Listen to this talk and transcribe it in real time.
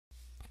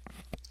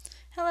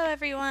Hello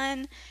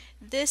everyone.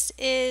 This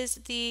is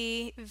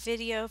the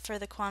video for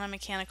the quantum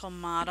mechanical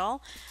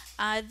model.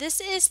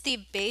 This is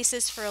the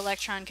basis for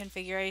electron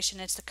configuration.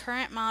 It's the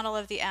current model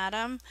of the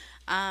atom,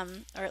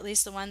 or at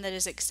least the one that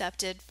is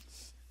accepted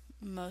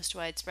most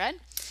widespread.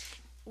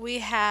 We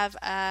have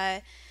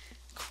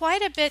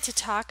quite a bit to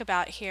talk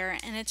about here,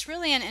 and it's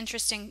really an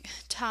interesting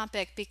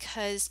topic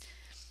because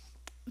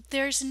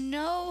there's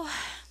no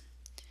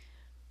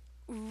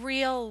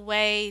real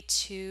way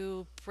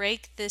to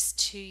break this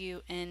to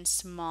you in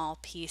small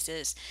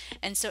pieces.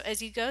 And so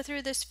as you go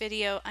through this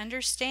video,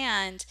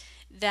 understand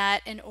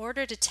that in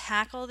order to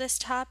tackle this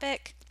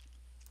topic,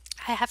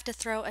 I have to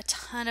throw a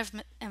ton of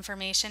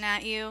information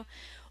at you.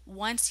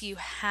 Once you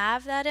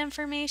have that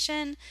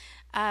information,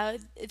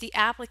 the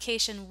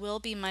application will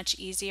be much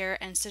easier.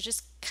 And so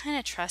just kind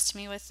of trust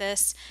me with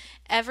this.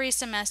 Every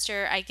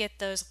semester, I get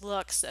those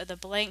looks, the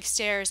blank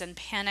stares and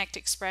panicked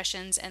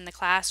expressions in the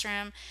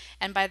classroom.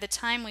 And by the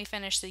time we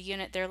finish the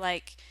unit, they're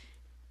like,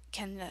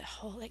 can the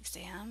whole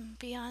exam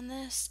be on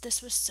this?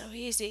 This was so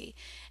easy.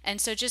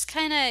 And so just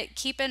kind of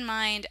keep in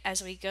mind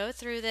as we go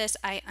through this,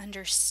 I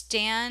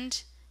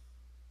understand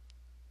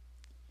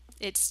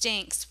it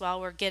stinks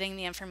while we're getting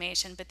the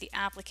information, but the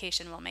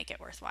application will make it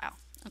worthwhile.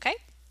 Okay?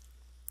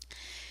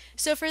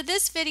 So for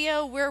this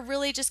video, we're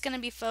really just going to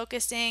be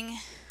focusing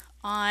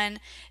on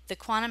the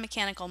quantum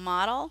mechanical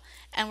model,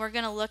 and we're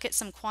going to look at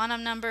some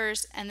quantum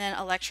numbers and then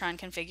electron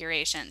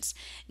configurations.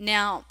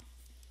 Now,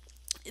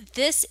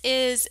 this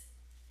is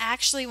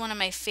actually one of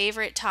my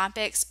favorite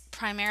topics,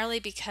 primarily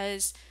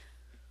because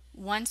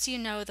once you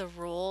know the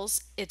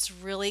rules, it's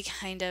really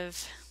kind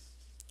of,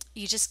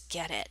 you just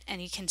get it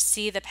and you can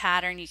see the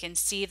pattern, you can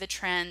see the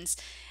trends,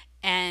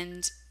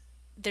 and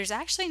there's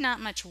actually not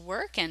much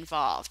work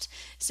involved.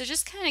 So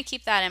just kind of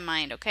keep that in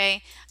mind,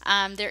 okay?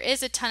 There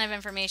is a ton of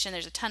information.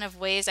 There's a ton of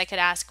ways I could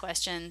ask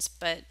questions,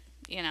 but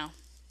it'll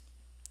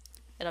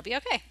be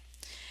okay.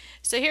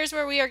 So here's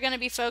where we are going to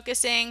be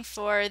focusing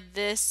for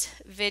this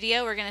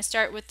video. We're going to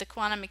start with the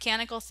quantum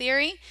mechanical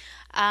theory,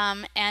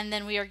 and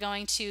then we are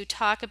going to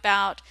talk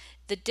about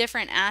the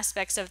different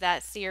aspects of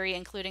that theory,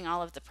 including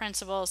all of the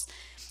principles.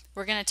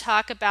 We're going to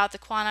talk about the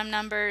quantum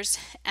numbers,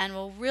 and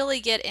we'll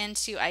really get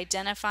into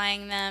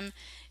identifying them,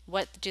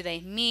 what do they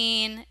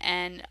mean,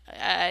 and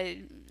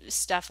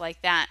stuff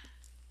like that.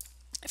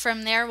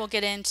 From there, we'll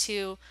get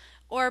into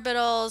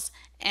orbitals,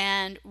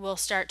 and we'll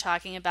start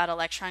talking about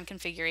electron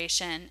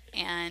configuration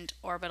and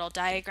orbital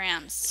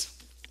diagrams.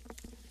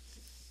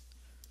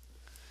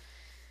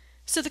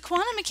 So the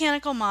quantum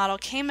mechanical model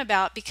came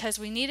about because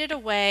we needed a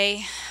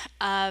way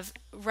of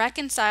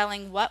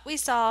reconciling what we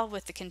saw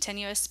with the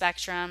continuous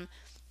spectrum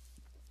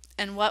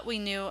and what we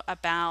knew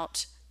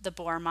about the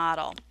Bohr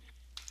model.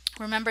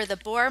 Remember, the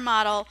Bohr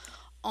model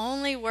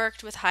only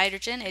worked with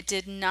hydrogen. It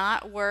did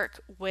not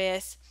work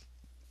with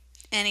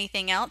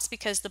anything else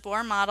because the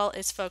Bohr model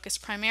is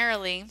focused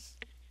primarily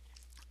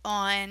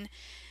on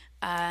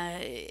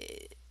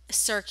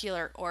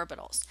circular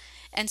orbitals.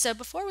 And so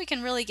before we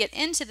can really get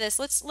into this,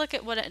 let's look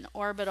at what an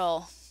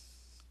orbital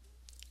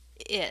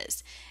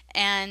is.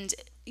 And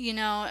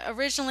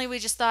originally we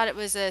just thought it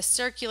was a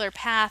circular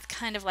path,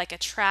 kind of like a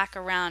track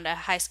around a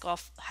high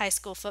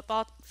school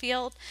football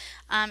field.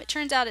 It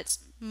turns out it's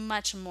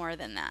much more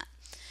than that.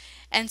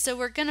 And so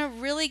we're going to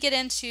really get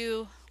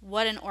into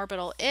what an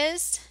orbital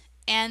is,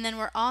 and then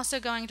we're also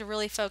going to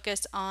really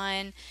focus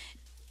on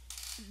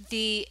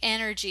the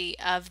energy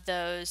of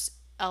those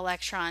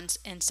electrons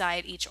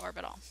inside each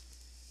orbital.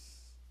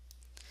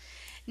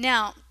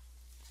 Now,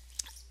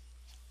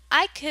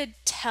 I could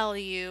tell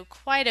you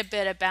quite a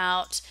bit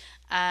about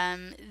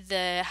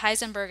the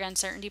Heisenberg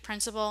uncertainty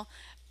principle,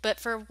 but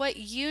for what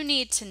you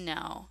need to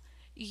know,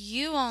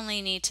 you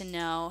only need to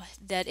know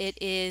that it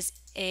is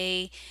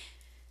a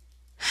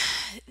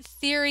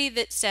theory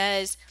that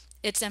says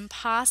it's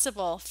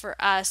impossible for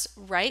us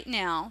right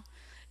now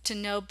to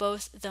know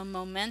both the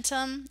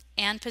momentum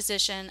and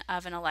position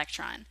of an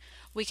electron.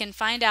 We can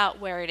find out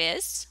where it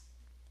is,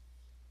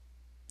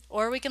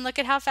 or we can look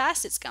at how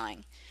fast it's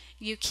going.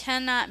 You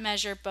cannot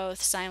measure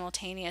both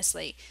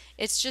simultaneously.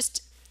 It's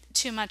just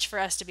too much for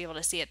us to be able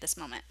to see at this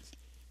moment.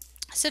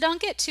 So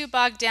don't get too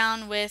bogged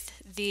down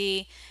with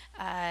the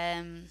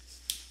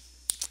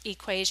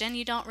equation.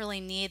 You don't really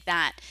need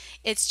that.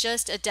 It's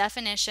just a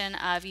definition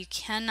of you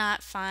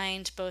cannot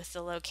find both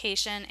the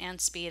location and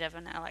speed of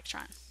an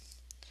electron.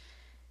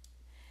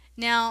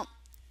 Now,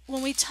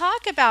 when we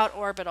talk about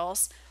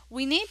orbitals,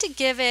 we need to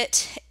give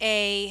it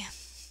a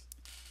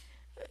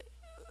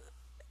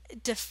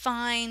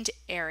defined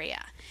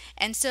area.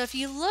 And so if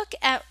you look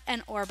at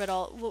an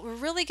orbital, what we're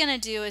really going to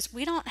do is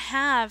we don't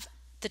have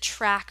the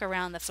track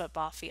around the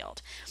football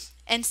field.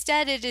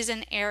 Instead, it is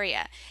an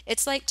area.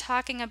 It's like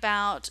talking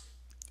about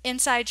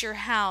inside your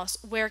house,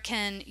 where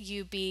can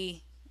you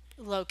be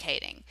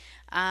locating?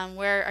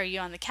 Where are you,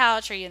 on the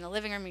couch? Are you in the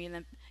living room? Are you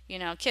in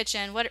the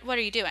kitchen? What are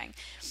you doing?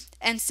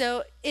 And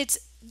so it's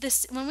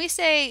this,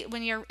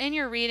 when you're in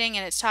your reading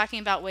and it's talking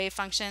about wave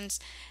functions,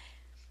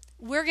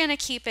 we're going to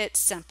keep it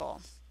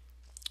simple.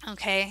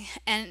 Okay,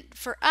 and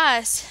for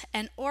us,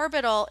 an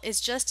orbital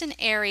is just an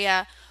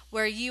area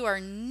where you are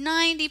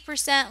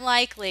 90%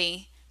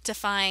 likely to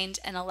find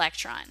an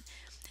electron.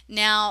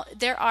 Now,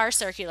 there are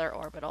circular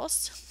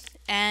orbitals,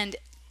 and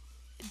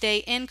they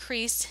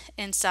increase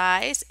in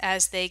size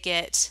as they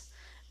get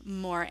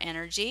more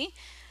energy.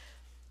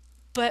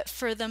 But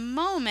for the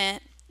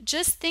moment,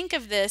 just think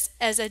of this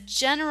as a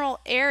general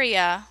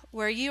area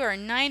where you are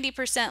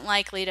 90%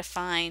 likely to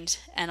find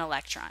an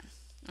electron.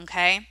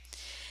 Okay?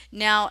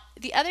 Now,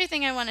 the other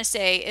thing I want to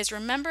say is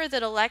remember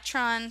that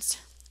electrons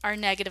are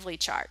negatively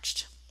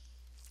charged.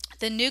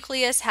 The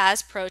nucleus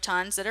has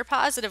protons that are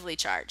positively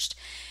charged.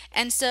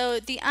 And so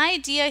the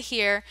idea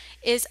here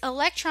is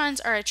electrons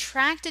are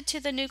attracted to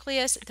the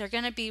nucleus. They're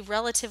going to be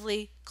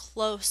relatively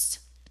close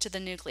to the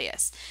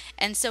nucleus.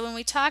 And so when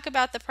we talk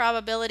about the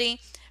probability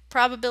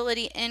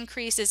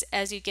increases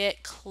as you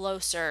get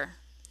closer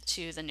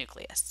to the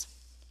nucleus.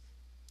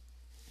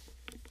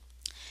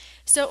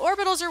 So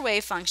orbitals are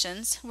wave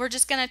functions. We're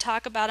just going to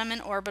talk about them in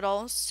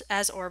orbitals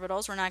as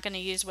orbitals. We're not going to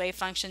use wave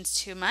functions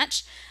too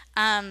much.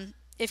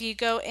 If you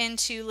go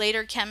into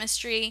later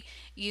chemistry,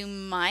 you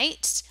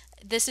might.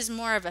 This is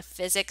more of a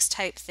physics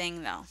type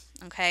thing though,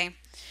 okay?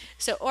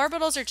 So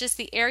orbitals are just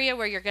the area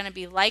where you're going to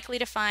be likely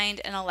to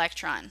find an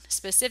electron.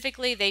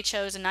 Specifically, they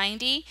chose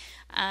 90.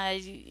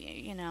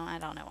 You know, I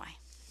don't know why.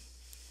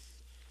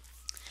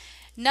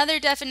 Another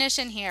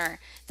definition here,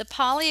 the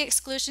Pauli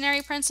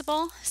exclusionary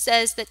principle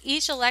says that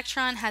each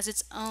electron has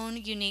its own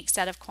unique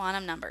set of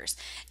quantum numbers.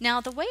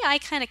 Now, the way I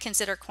kind of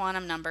consider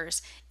quantum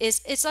numbers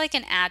is it's like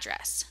an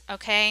address,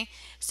 okay?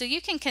 So you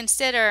can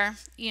consider,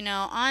 this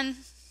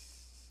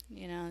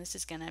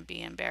is going to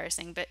be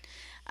embarrassing, but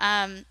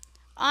on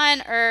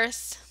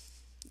Earth,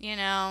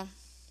 yeah,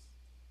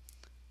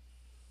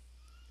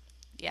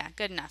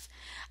 good enough.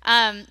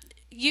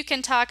 You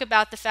can talk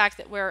about the fact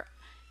that we're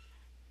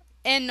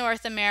in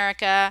North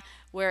America,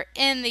 we're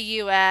in the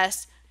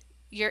US,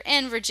 you're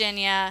in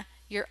Virginia,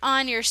 you're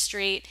on your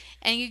street,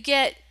 and you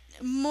get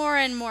more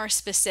and more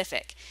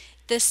specific.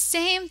 The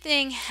same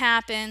thing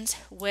happens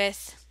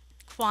with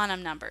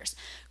quantum numbers.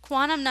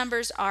 Quantum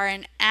numbers are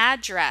an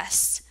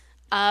address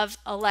of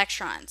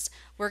electrons.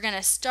 We're going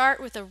to start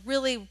with a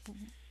really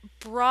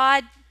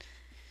broad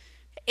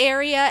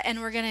area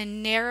and we're going to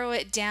narrow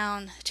it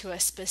down to a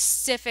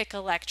specific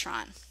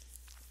electron.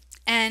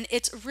 And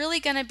it's really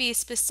going to be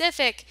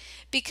specific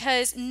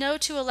because no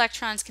two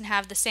electrons can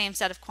have the same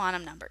set of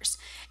quantum numbers.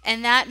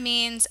 And that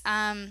means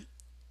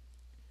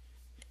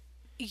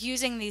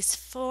using these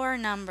 4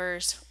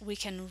 numbers, we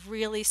can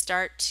really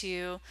start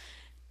to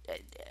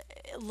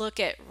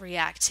look at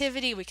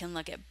reactivity, we can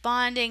look at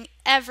bonding,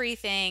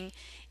 everything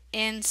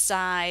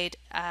inside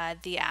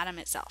the atom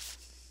itself.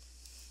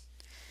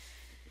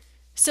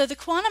 So the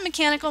quantum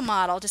mechanical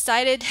model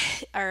decided,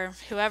 or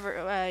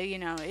whoever,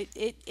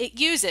 it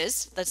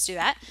uses, let's do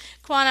that,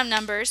 quantum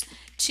numbers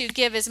to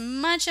give as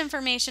much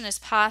information as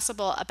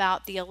possible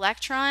about the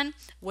electron,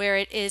 where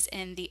it is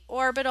in the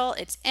orbital,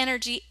 its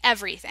energy,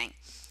 everything.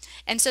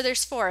 And so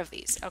there's 4 of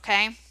these,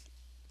 okay?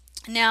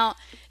 Now,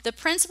 the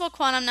principal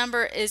quantum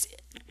number is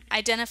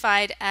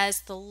identified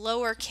as the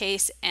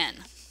lowercase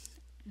n.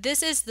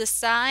 This is the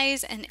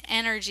size and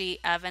energy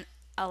of an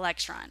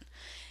electron.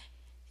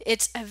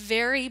 It's a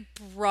very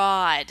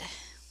broad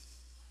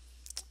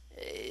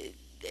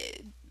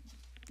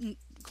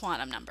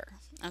quantum number,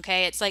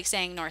 okay? It's like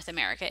saying North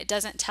America. It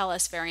doesn't tell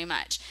us very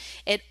much.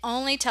 It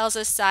only tells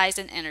us size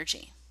and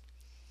energy.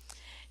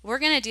 We're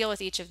going to deal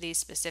with each of these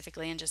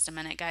specifically in just a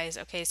minute, guys,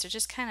 okay? So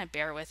just kind of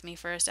bear with me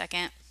for a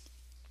second.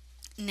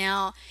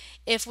 Now,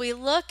 if we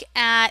look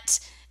at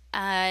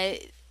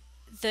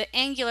the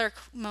angular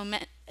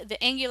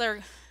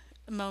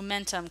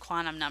momentum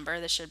quantum number,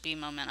 this should be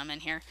momentum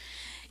in here,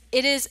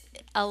 it is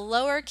a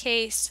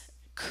lowercase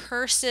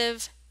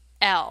cursive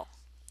L.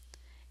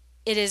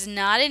 It is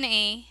not an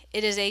E,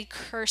 it is a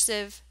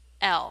cursive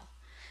L.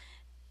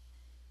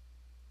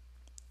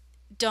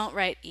 Don't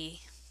write E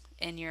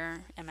in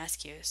your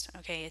MSQs,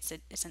 okay? It's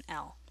an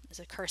L, it's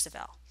a cursive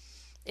L.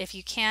 If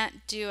you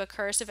can't do a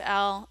cursive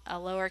L, a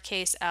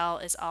lowercase L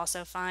is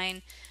also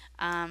fine,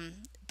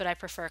 but I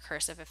prefer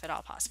cursive if at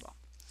all possible.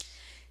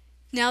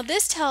 Now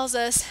this tells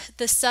us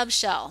the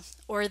subshell,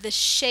 or the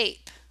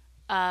shape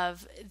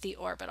of the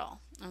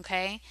orbital,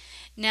 okay?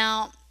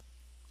 Now,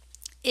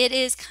 it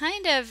is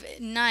kind of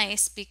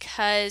nice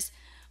because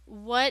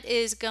what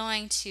is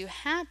going to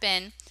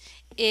happen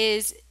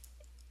is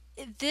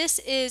this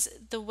is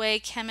the way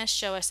chemists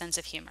show a sense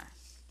of humor,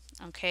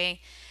 okay?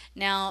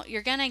 Now,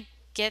 you're going to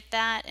get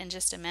that in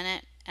just a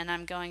minute, and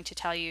I'm going to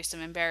tell you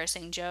some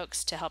embarrassing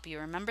jokes to help you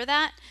remember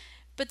that,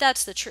 but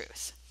that's the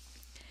truth.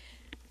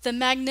 The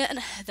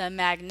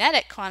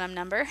magnetic quantum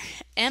number,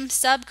 M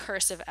sub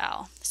cursive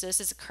L. So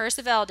this is a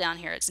cursive L down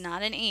here. It's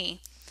not an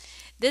E.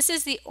 This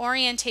is the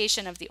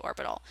orientation of the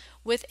orbital.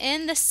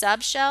 Within the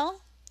subshell,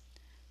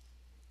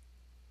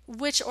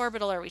 which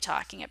orbital are we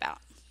talking about?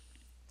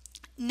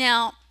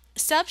 Now,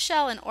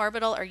 subshell and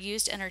orbital are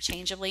used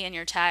interchangeably in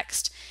your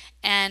text,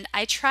 And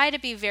I try to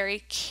be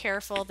very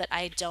careful that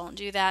I don't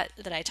do that,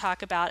 that I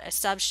talk about a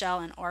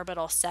subshell and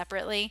orbital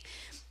separately.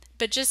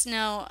 But just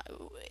know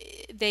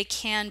they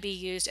can be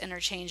used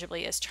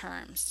interchangeably as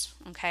terms,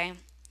 okay?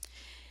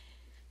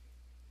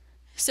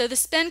 So the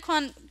spin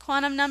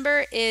quantum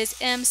number is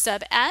m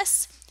sub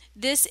s.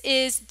 This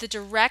is the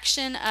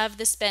direction of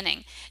the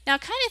spinning. Now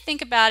kind of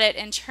think about it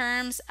in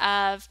terms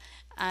of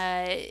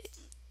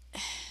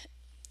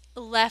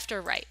left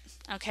or right,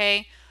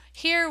 okay?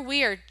 Here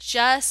we are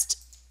just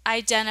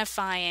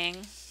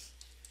identifying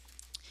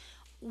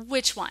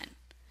which one.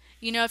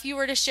 You know, if you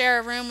were to share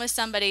a room with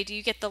somebody, do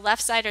you get the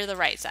left side or the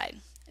right side?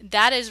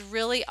 That is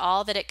really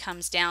all that it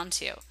comes down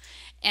to.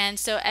 And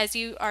so as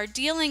you are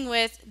dealing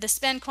with the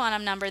spin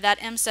quantum number,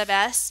 that m sub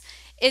s,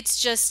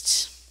 it's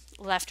just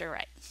left or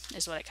right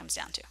is what it comes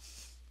down to.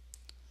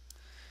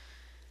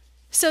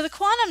 So the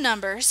quantum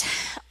numbers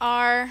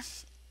are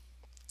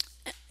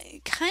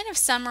kind of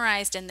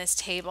summarized in this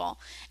table.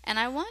 And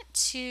I want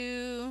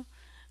to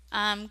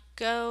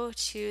go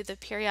to the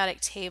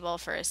periodic table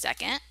for a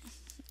second.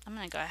 I'm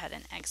going to go ahead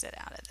and exit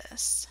out of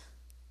this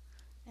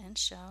and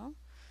show.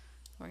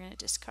 We're going to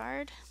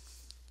discard.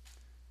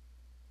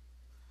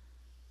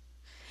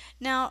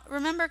 Now,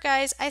 remember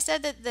guys, I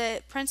said that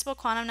the principal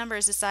quantum number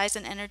is the size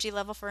and energy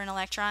level for an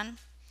electron.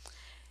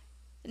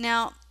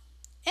 Now,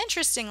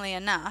 interestingly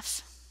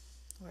enough,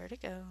 where to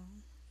go?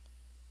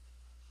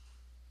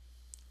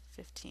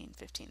 15,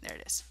 there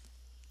it is.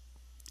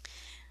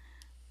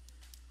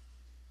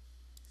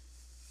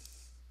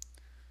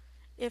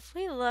 If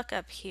we look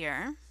up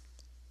here,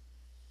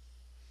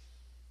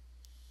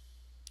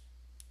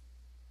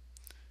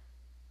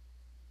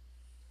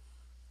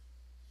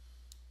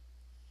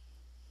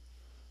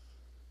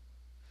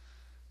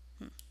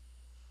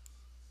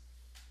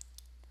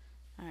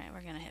 all right,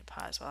 we're going to hit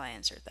pause while I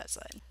insert that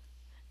slide.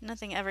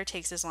 Nothing ever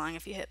takes as long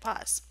if you hit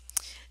pause.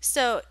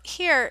 So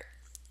here,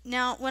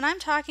 now when I'm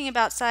talking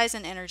about size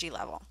and energy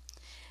level,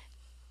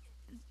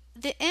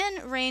 the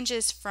n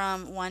ranges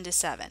from 1 to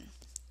 7.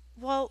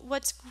 Well,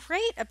 what's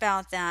great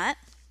about that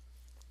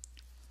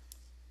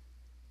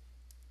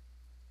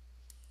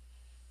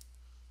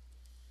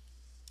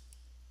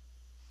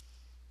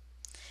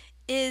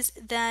is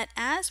that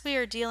as we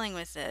are dealing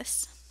with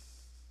this,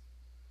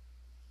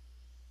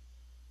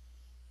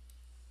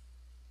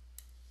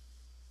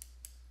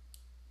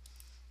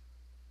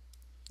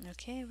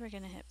 okay, we're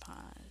going to hit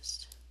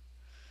pause.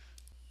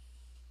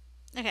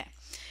 Okay,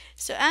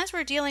 so as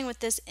we're dealing with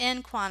this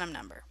n quantum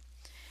number,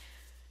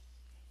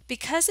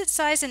 because it's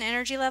size and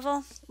energy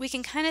level, we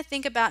can kind of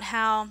think about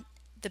how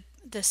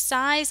the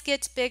size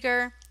gets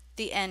bigger,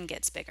 the n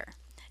gets bigger.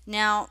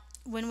 Now,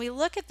 when we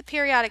look at the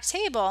periodic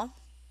table,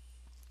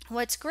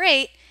 what's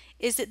great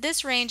is that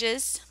this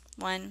ranges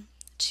 1,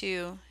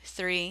 2,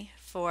 3,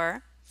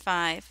 4,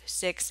 5,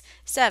 6,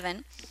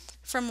 7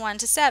 from 1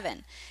 to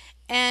 7.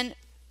 And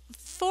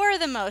for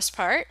the most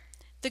part,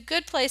 the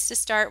good place to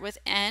start with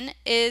n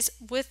is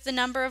with the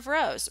number of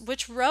rows.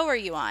 Which row are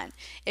you on?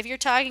 If you're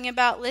talking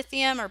about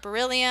lithium or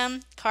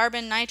beryllium,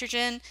 carbon,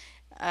 nitrogen,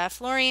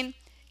 fluorine,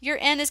 your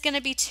n is going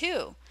to be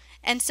 2.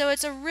 And so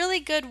it's a really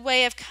good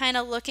way of kind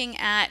of looking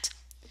at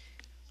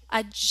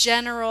a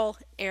general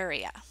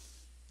area.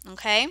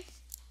 Okay?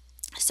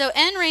 So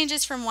n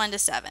ranges from 1 to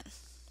 7.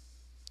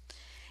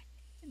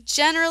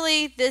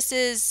 Generally, this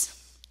is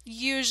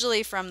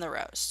usually from the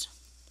rows.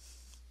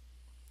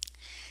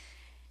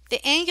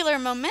 The angular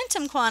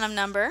momentum quantum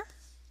number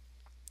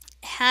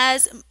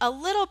has a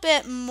little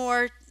bit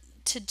more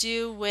to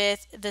do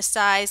with the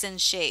size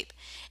and shape.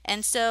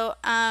 And so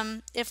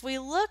if we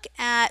look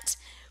at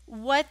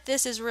what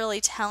this is really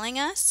telling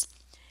us,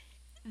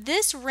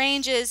 this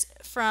ranges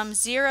from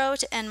 0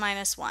 to n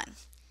minus 1.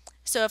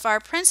 So if our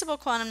principal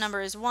quantum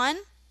number is 1,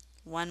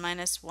 1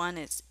 minus 1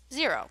 is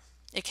 0.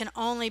 It can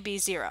only be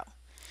 0.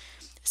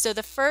 So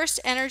the first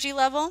energy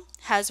level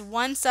has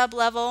one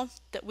sublevel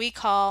that we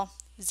call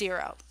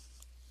 0.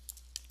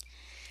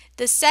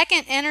 The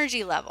second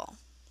energy level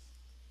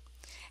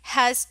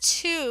has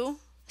two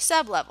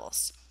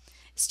sublevels.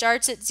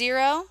 Starts at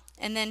 0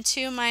 and then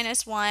 2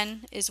 minus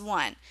 1 is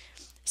 1.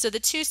 So the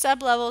two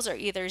sublevels are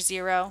either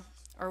 0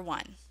 or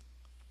 1.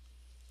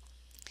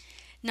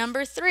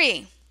 Number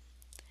 3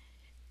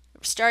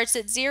 starts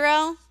at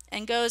 0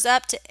 and goes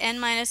up to n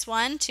minus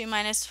 1.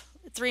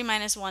 3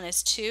 minus 1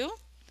 is 2.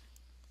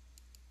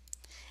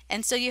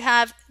 And so you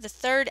have the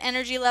third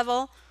energy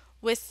level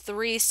with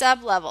 3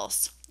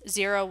 sublevels,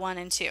 0, 1,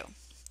 and 2.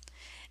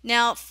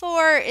 Now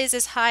 4 is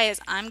as high as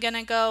I'm going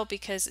to go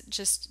because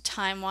just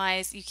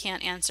time-wise you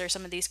can't answer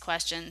some of these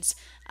questions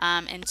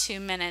in 2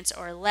 minutes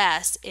or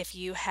less if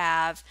you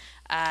have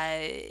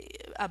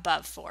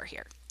above 4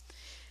 here.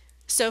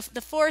 So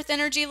the fourth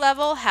energy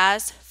level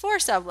has 4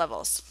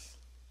 sublevels.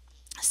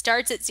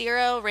 Starts at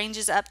 0,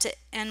 ranges up to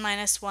n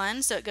minus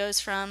 1, so it goes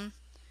from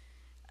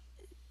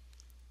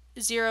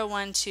 0,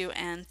 1, 2,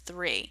 and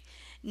 3.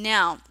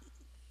 Now,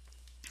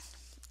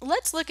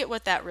 let's look at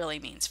what that really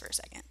means for a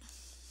second.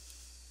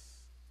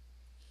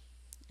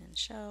 And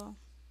show.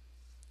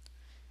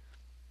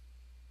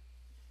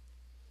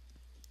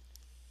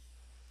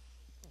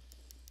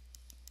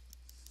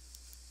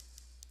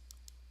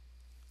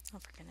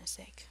 goodness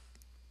sake.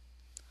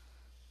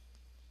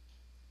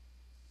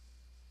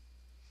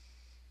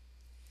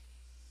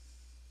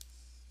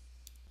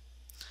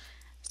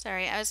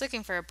 Sorry, I was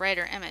looking for a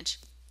brighter image.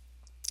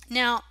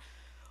 Now,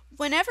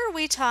 whenever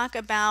we talk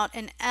about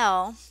an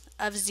L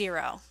of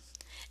 0,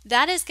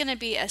 that is going to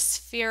be a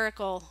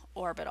spherical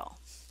orbital.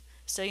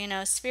 So you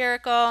know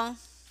spherical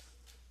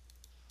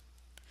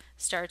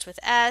starts with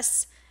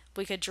S.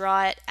 We could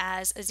draw it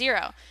as a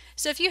 0.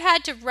 So if you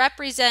had to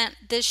represent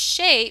this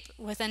shape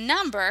with a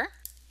number,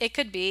 it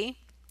could be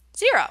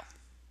 0.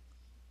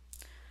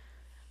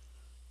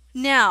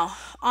 Now,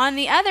 on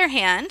the other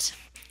hand,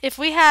 if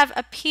we have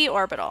a p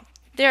orbital,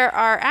 there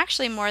are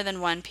actually more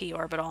than one p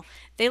orbital.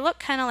 They look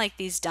kind of like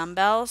these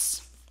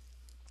dumbbells,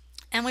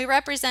 and we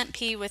represent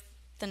p with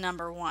the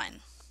number 1.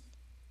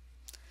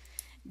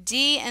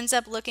 D ends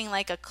up looking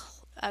like a...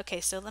 Okay,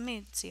 so let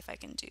me see if I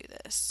can do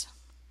this.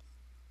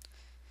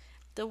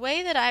 The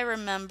way that I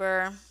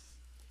remember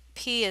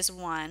p is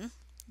 1,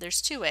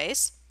 there's two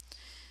ways.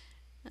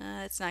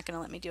 It's not going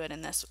to let me do it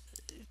in this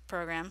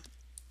program.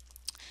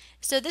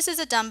 So this is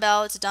a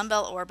dumbbell. It's a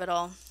dumbbell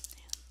orbital.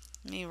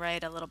 Let me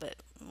write a little bit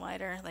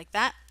wider like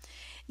that.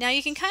 Now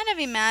you can kind of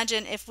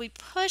imagine if we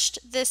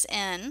pushed this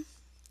in,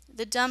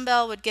 the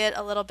dumbbell would get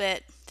a little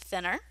bit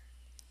thinner,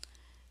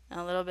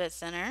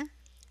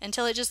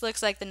 until it just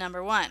looks like the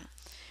number 1.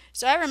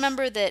 So I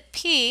remember that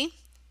P,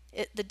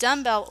 the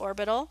dumbbell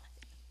orbital,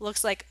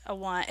 looks like a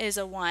 1, is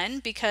a 1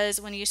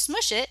 because when you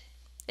smush it,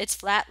 it's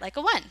flat like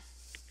a 1.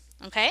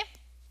 Okay?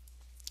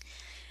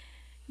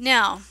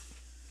 Now,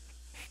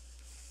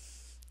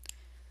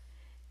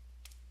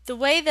 the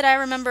way that I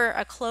remember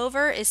a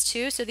clover is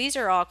 2, so these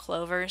are all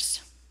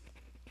clovers,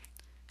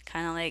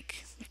 kind of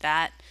like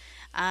that.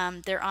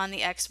 They're on the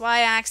XY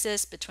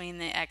axis, between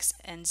the X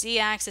and Z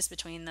axis,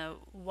 between the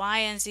Y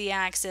and Z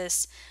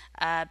axis,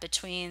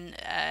 between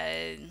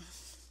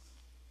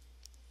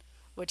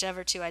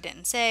whichever two I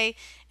didn't say,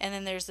 and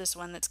then there's this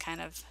one that's kind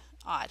of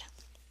odd.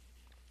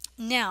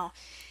 Now,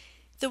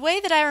 the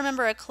way that I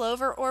remember a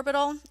clover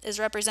orbital is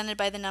represented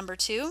by the number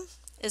 2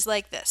 is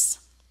like this.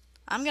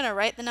 I'm going to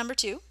write the number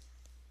 2,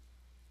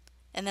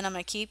 and then I'm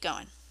going to keep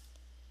going.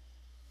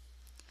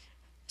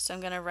 So I'm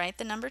going to write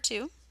the number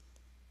 2,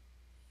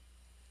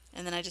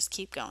 and then I just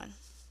keep going.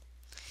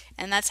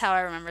 And that's how I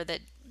remember that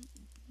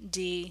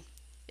D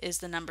is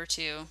the number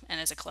 2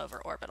 and is a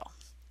clover orbital.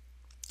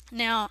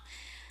 Now,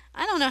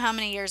 I don't know how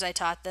many years I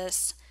taught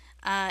this,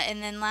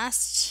 and then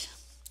last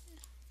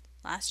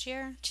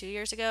year, 2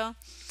 years ago,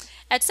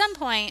 at some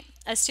point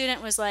a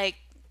student was like,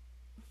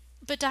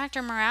 but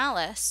Dr.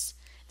 Morales,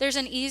 there's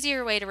an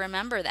easier way to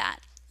remember that.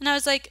 And I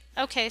was like,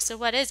 okay, so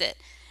what is it?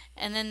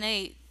 And then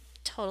they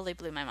totally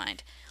blew my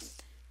mind.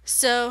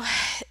 So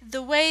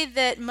the way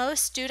that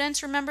most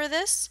students remember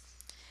this,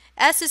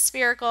 S is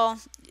spherical,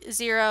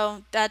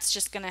 0, that's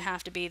just going to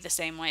have to be the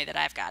same way that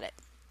I've got it.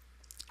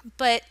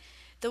 But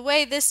the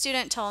way this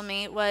student told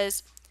me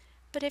was,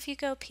 but if you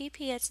go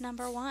PP, it's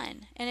number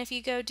 1. And if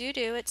you go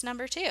doo-doo, it's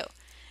number 2.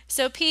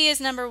 So P is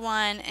number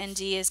 1 and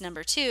D is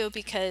number 2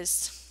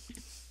 because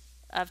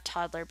of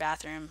toddler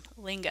bathroom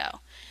lingo.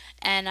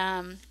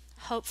 And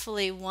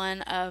hopefully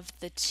one of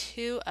the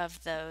two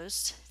of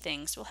those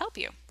things will help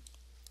you.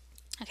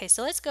 Okay,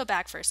 so let's go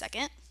back for a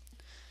second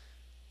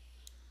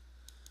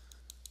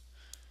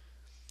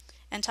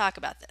and talk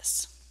about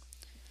this.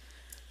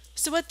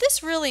 So what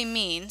this really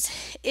means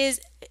is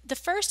the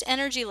first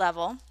energy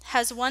level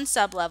has one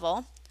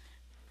sublevel,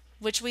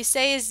 which we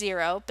say is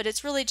 0, but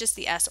it's really just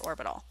the s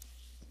orbital.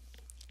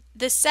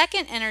 The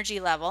second energy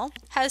level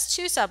has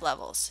two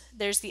sublevels.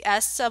 There's the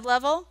s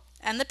sublevel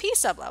and the p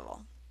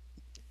sublevel.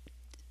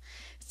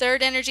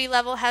 Third energy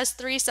level has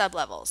 3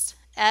 sublevels,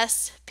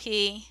 S,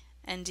 P,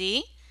 and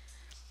D.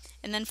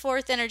 And then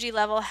fourth energy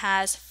level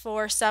has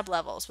 4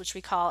 sublevels, which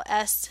we call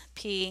S,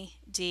 P,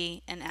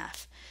 D, and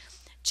F.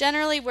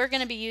 Generally, we're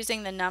going to be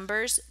using the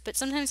numbers, but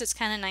sometimes it's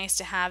kind of nice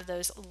to have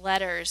those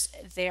letters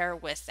there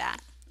with that,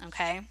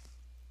 okay?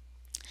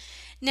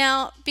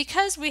 Now,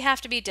 because we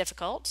have to be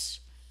difficult,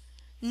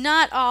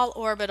 not all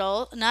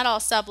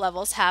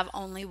sublevels have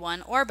only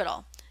one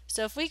orbital.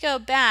 So if we go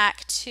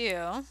back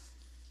to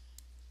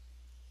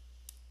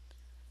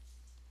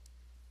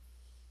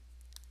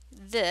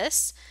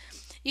this,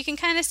 you can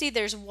kind of see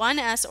there's one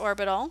s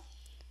orbital,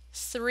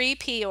 3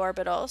 p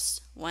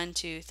orbitals, 1,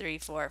 2, 3,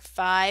 4,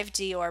 5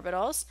 d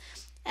orbitals,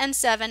 and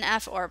 7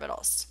 f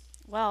orbitals.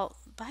 Well,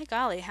 by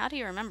golly, how do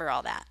you remember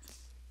all that?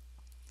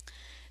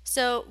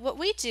 So what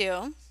we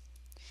do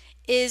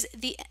is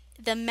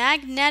the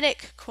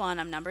magnetic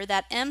quantum number,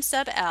 that m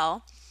sub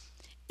L,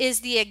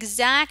 is the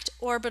exact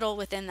orbital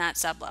within that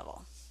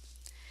sublevel.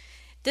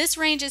 This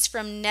ranges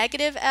from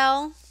negative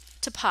L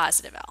to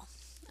positive L,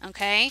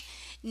 okay?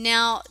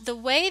 Now, the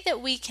way that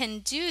we can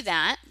do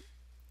that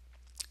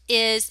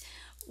is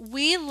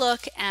we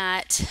look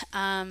at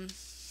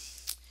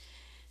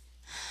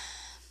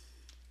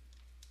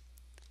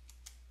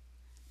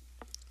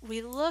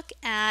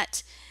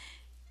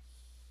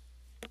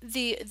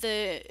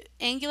the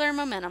angular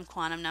momentum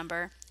quantum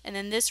number, and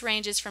then this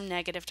ranges from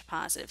negative to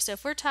positive. So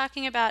if we're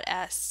talking about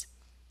S,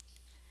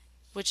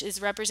 which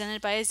is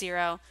represented by a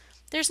 0,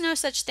 there's no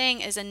such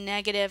thing as a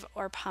negative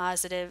or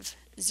positive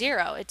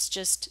 0. It's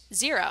just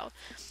 0.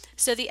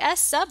 So the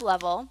s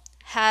sublevel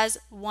has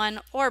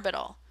one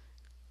orbital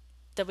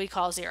that we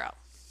call 0.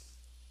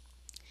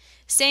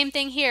 Same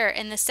thing here.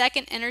 In the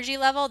second energy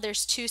level,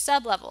 there's two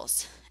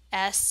sublevels,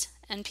 s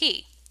and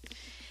p.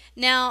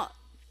 Now,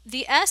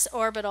 the s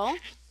orbital,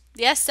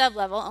 the s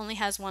sublevel only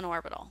has one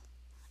orbital.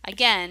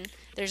 Again,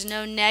 there's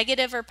no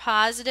negative or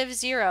positive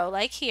 0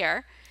 like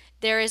here.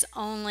 There is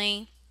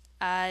only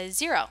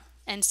 0.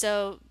 And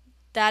so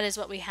that is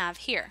what we have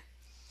here.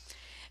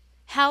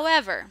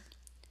 However,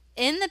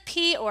 in the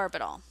p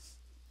orbital,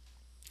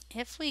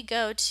 if we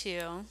go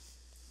to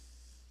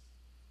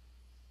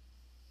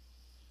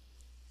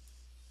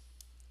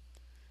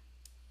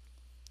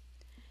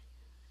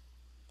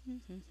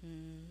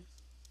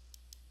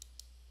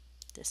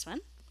this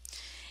one,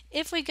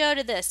 if we go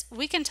to this,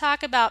 we can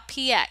talk about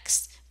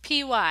px,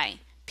 py,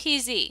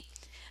 pz.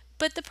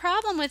 But the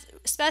problem with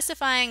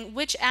specifying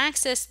which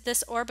axis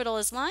this orbital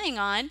is lying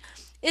on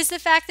is the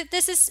fact that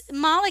this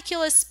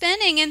molecule is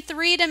spinning in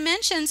 3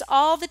 dimensions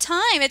all the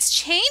time. It's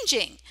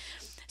changing.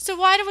 So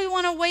why do we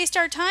want to waste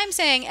our time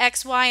saying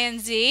x, y,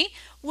 and z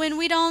when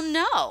we don't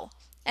know?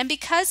 And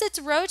because it's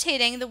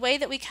rotating, the way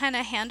that we kind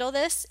of handle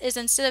this is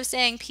instead of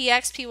saying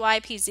px, py,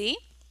 pz,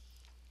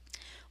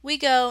 we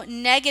go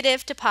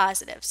negative to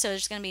positive. So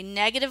there's going to be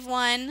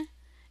 -1,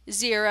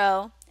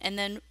 0, and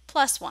then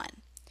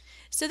 +1.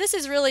 So this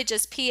is really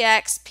just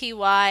px, py,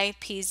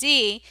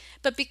 pz,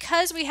 but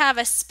because we have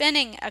a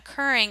spinning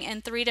occurring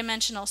in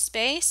 3-dimensional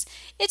space,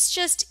 it's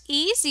just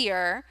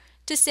easier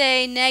to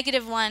say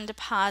 -1 to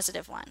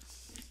 +1.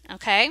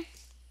 Okay?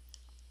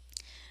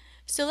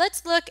 So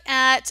let's look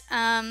at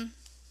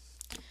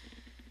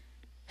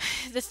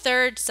the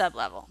third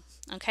sublevel.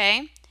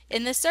 Okay?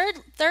 In the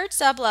third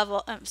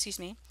sublevel,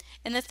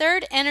 in the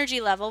third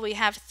energy level, we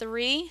have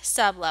 3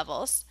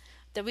 sublevels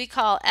that we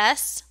call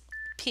S,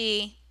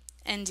 P,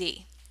 and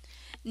D.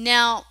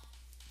 Now,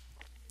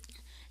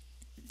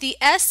 the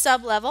S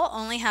sublevel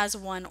only has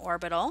one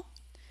orbital,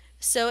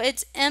 so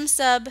its m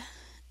sub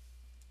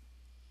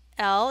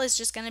L is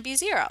just going to be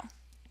 0.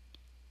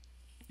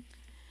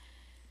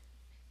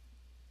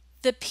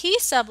 The P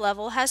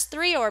sublevel has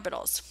 3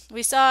 orbitals.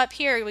 We saw up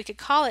here, we could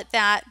call it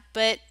that,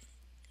 but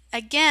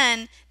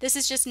again, this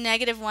is just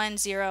 -1,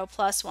 0,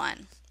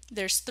 +1.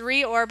 There's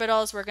 3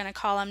 orbitals. We're going to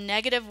call them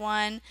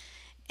 -1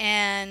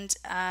 and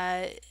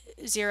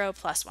 0,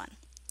 +1.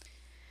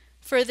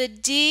 For the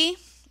D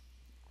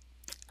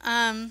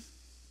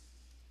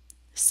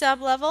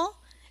sublevel,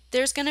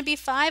 there's going to be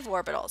 5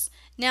 orbitals.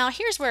 Now,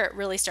 here's where it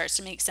really starts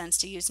to make sense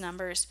to use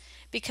numbers,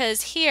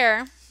 because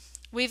here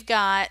we've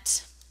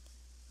got,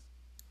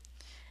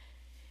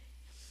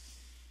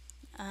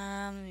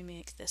 let me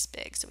make this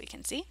big so we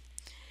can see,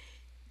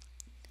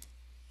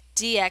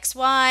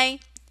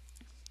 dxy,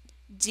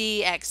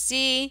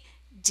 dxz,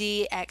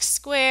 dx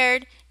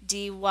squared,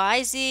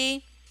 dyz,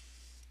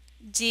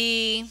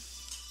 d,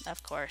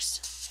 of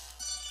course.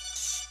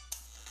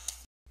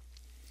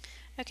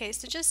 Okay,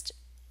 so just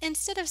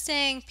instead of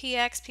saying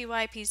px, py,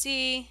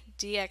 pz,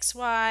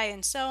 dxy,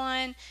 and so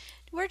on,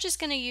 we're just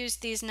going to use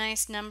these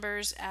nice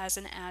numbers as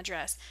an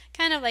address,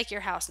 kind of like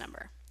your house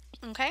number.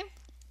 Okay?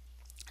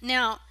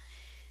 Now,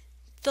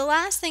 the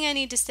last thing I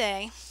need to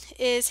say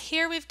is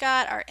here we've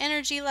got our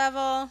energy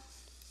level,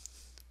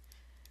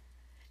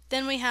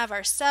 then we have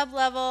our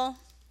sublevel,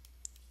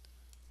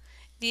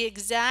 the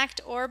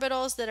exact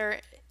orbitals that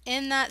are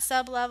in that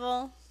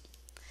sublevel,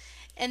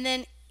 and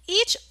then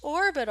each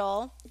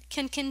orbital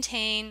can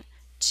contain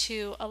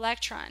 2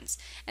 electrons.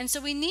 And so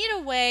we need a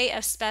way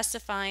of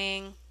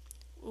specifying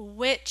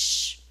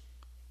which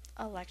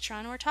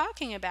electron we're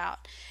talking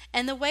about.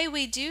 And the way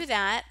we do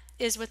that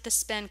is with the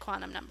spin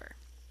quantum number.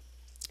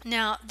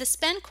 Now, the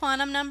spin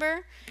quantum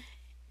number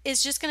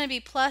is just going to be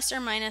plus or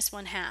minus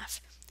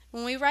 1/2.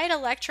 When we write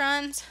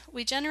electrons,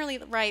 we generally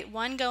write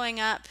one going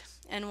up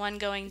and one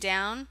going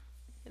down.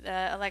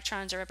 The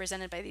electrons are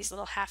represented by these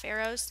little half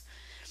arrows.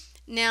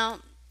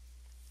 Now,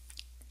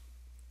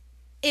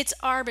 it's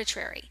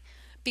arbitrary.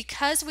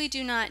 Because we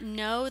do not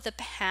know the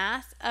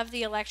path of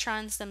the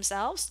electrons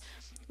themselves,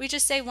 we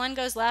just say one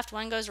goes left,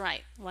 one goes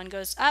right, one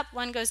goes up,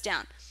 one goes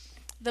down.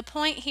 The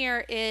point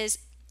here is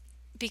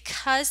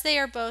because they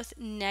are both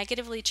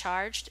negatively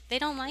charged, they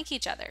don't like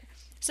each other.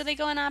 So they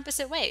go in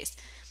opposite ways.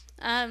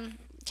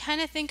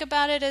 Kind of think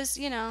about it as,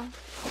 you know,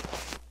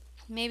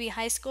 maybe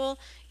high school.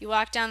 You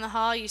walk down the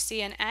hall, you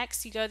see an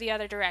X, you go the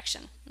other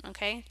direction.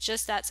 Okay?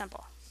 Just that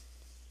simple.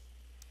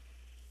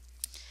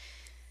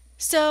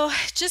 So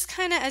just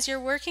kind of as you're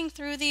working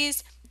through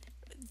this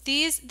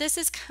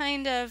is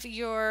kind of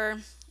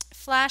your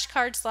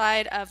flashcard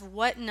slide of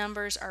what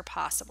numbers are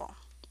possible.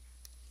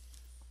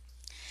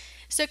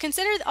 So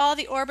consider all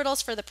the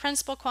orbitals for the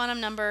principal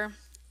quantum number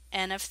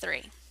n of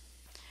 3.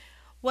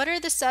 What are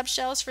the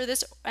subshells for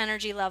this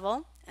energy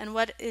level, and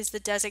what is the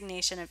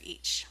designation of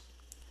each?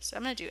 So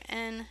I'm going to do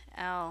n,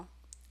 l,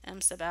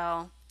 m sub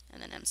l,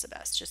 and then m sub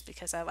s, just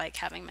because I like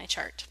having my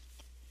chart.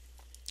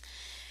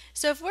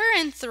 So if we're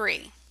in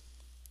 3,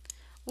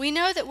 We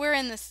know that we're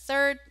in the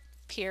third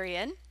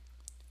period.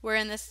 We're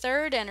in the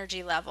third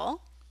energy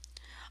level.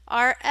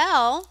 Our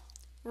L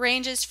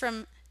ranges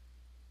from,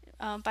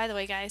 by the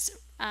way, guys,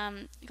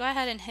 go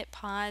ahead and hit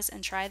pause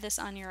and try this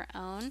on your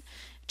own,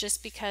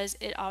 just because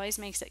it always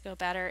makes it go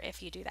better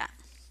if you do that.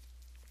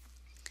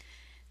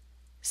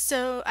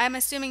 So I'm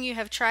assuming you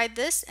have tried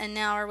this and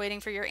now are waiting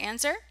for your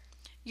answer.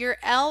 Your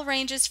L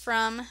ranges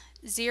from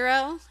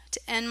 0 to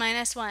n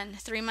minus 1.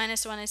 3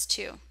 minus 1 is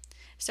 2.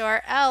 So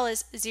our L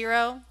is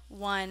 0,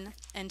 1,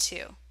 and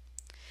 2.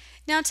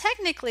 Now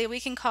technically we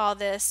can call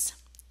this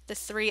the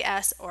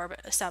 3s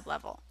orbit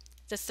sublevel,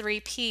 the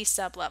 3p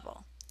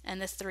sublevel, and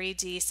the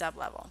 3d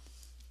sublevel.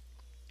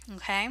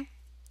 Okay?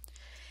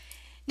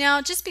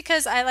 Now just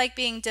because I like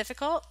being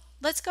difficult,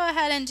 let's go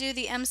ahead and do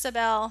the m sub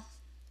L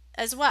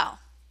as well.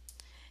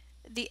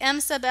 The m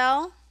sub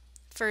L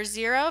for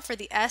 0 for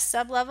the s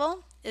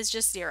sublevel is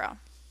just 0.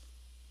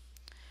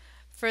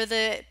 For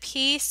the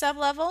p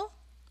sublevel,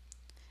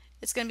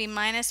 it's going to be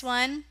minus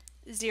 1,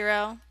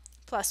 0,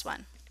 plus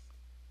 1.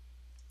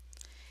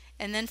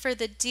 And then for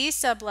the d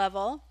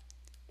sublevel,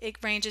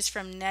 it ranges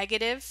from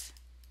negative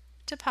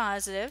to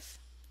positive.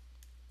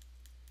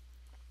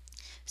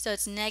 So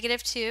it's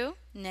negative 2,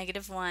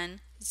 negative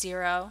 1,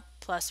 0,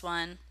 plus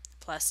 1,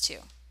 plus 2.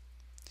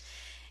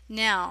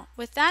 Now,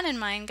 with that in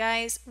mind,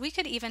 guys, we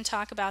could even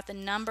talk about the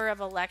number of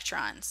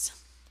electrons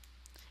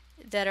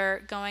that are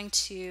going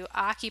to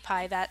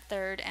occupy that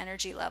third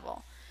energy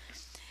level.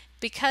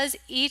 Because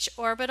each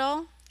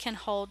orbital can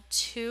hold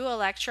 2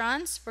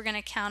 electrons, we're going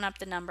to count up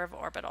the number of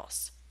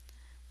orbitals.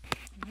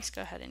 Let's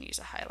go ahead and use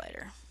a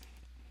highlighter.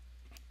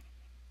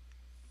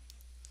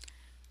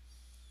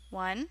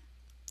 1,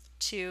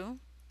 2,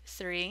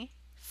 3,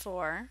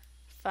 4,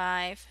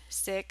 5,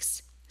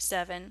 6,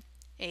 7,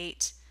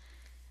 8,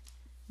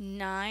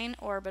 9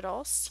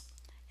 orbitals,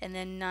 and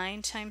then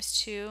 9 times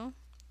 2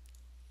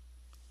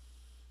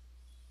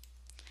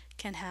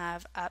 can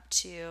have up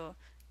to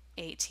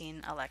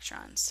 18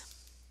 electrons.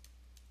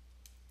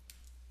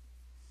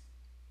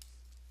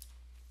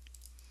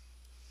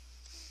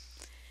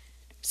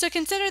 So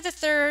consider the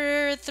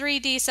third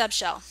 3D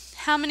subshell.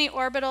 How many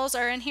orbitals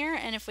are in here?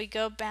 And if we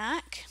go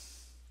back,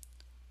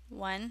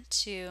 1,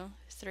 2,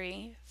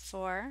 3,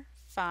 4,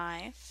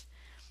 5,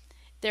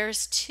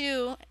 there's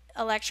 2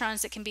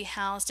 electrons that can be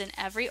housed in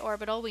every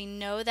orbital. We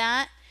know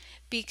that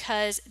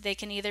because they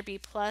can either be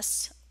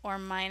plus or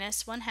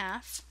minus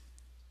 1/2.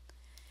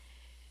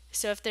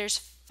 So if there's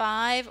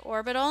 5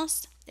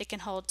 orbitals, it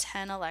can hold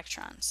 10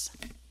 electrons.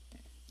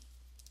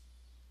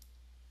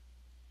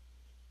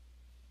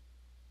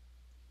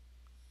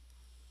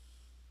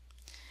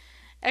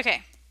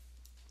 Okay,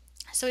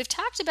 so we've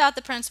talked about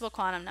the principal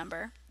quantum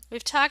number.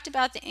 We've talked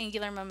about the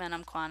angular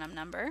momentum quantum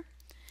number.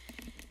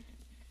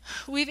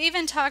 We've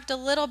even talked a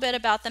little bit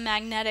about the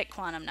magnetic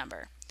quantum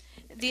number.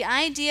 The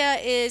idea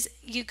is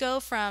you go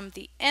from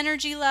the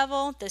energy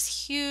level,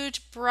 this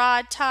huge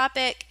broad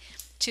topic,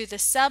 to the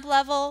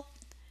sublevel,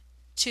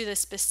 to the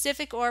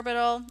specific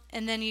orbital,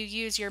 and then you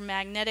use your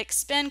magnetic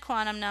spin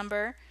quantum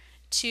number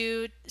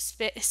to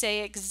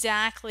say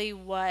exactly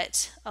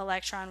what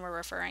electron we're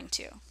referring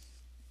to.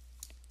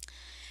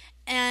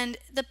 And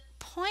the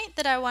point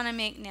that I want to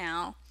make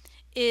now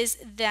is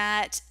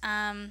that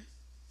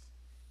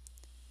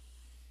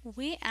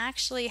we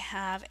actually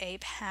have a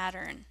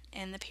pattern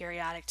in the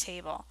periodic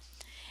table.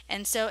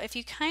 And so if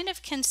you kind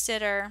of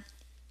consider,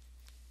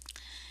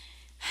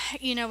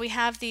 you know, we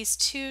have these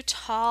 2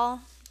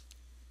 tall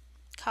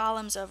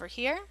columns over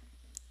here.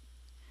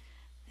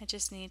 I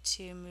just need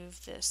to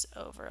move this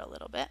over a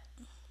little bit.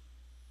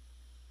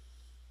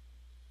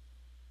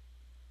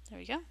 There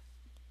we go.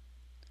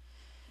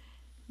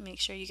 Make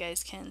sure you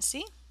guys can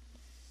see.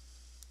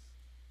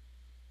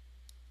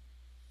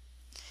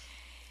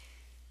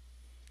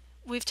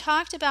 We've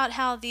talked about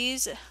how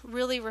these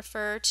really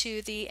refer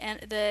to the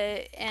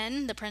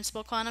n, the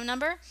principal quantum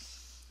number,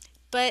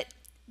 but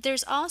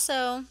there's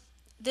also,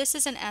 this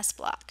is an S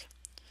block.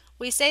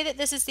 We say that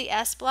this is the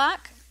S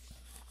block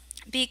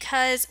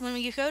because when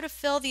you go to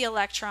fill the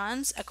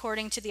electrons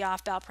according to the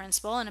Aufbau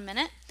principle in a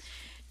minute,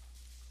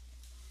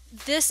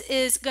 this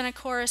is going to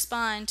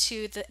correspond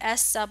to the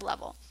S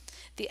sublevel.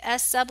 The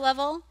S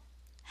sublevel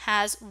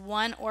has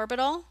 1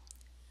 orbital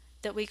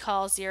that we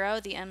call 0,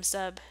 the m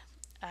sub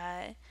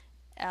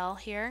L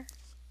here.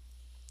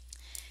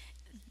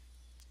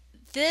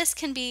 This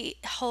can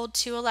hold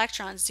 2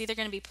 electrons. It's either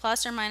going to be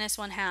plus or minus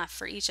 1/2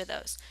 for each of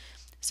those.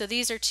 So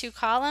these are 2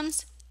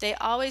 columns. They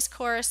always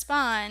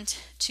correspond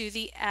to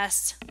the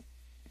S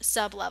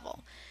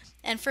sublevel.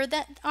 And for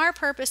our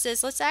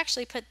purposes, let's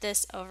actually put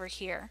this over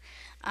here.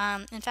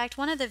 In fact,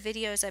 one of the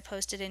videos I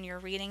posted in your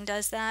reading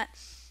does that.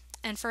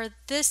 And for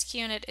this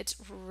unit, it's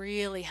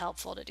really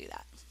helpful to do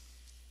that.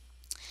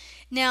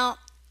 Now,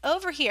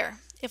 over here,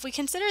 if we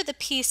consider the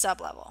P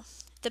sublevel,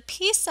 the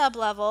P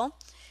sublevel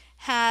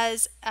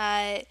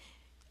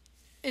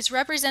is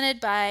represented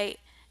by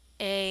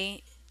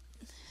a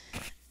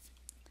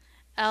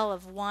L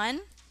of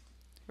 1.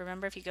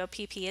 Remember, if you go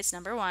PP, it's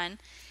number 1.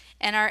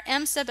 And our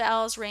M sub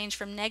L's range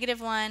from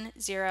 -1,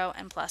 0,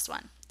 and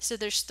 +1. So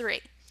there's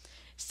three.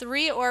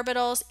 Three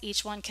orbitals,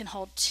 each one can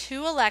hold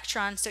 2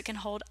 electrons, so it can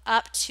hold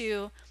up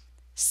to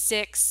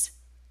 6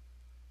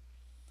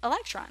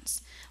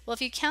 electrons. Well,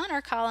 if you count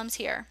our columns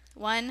here,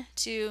 1,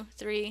 2,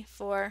 3,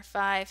 4,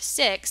 5,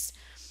 6,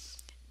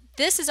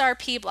 this is our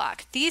p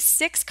block. These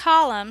 6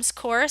 columns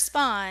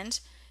correspond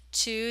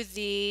to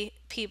the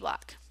p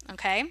block,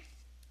 okay?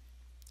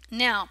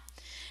 Now,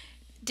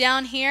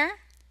 down here,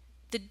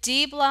 the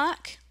d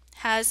block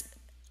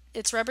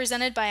it's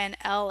represented by an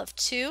L of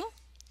 2,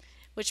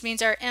 which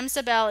means our m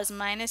sub L is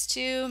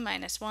 -2,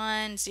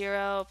 -1,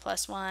 0,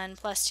 +1,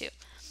 +2.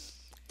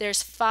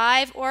 There's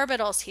 5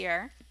 orbitals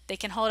here. They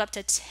can hold up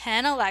to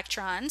 10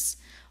 electrons.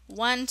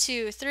 1,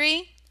 2,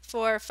 3,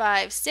 4,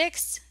 5,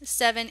 6,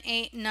 7,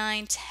 8,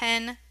 9,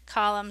 10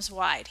 columns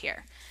wide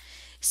here.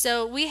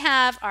 So we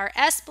have our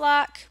S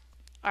block,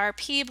 our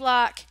P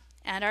block,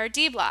 and our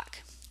D block.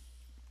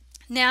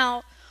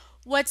 Now,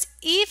 what's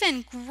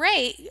even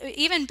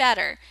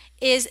better,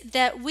 is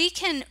that we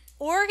can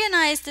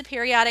organize the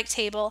periodic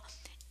table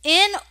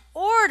in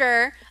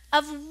order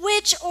of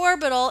which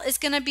orbital is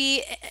going to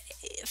be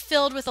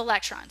filled with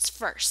electrons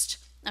first.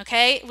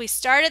 Okay, we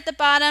start at the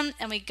bottom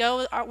and we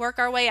work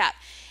our way up.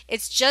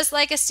 It's just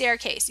like a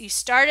staircase. You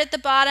start at the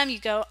bottom, you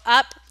go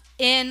up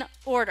in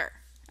order.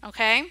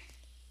 Okay,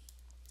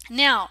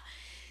 now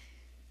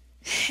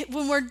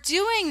when we're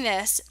doing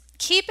this,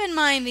 keep in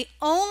mind the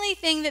only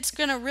thing that's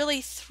going to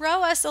really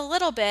throw us a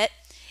little bit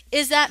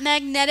is that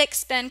magnetic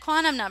spin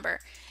quantum number.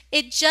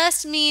 It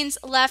just means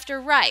left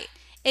or right.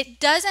 It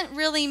doesn't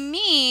really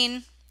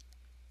mean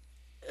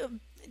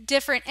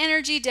different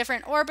energy,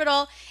 different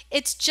orbital.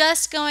 It's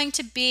just going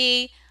to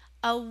be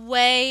a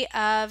way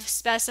of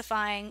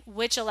specifying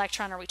which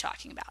electron are we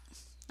talking about.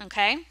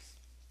 Okay?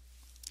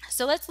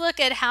 So let's look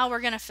at how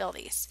we're going to fill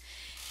these.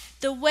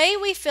 The way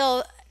we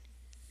fill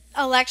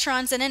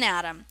electrons in an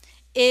atom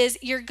is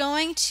you're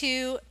going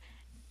to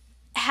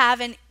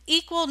have an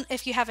equal,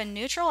 if you have a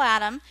neutral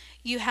atom,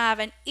 you have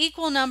an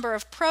equal number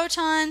of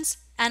protons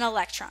and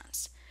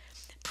electrons.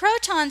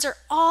 Protons are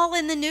all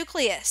in the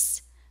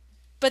nucleus,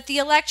 but the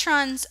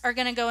electrons are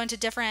going to go into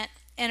different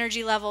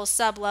energy levels,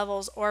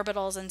 sublevels,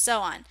 orbitals, and so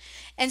on.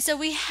 And so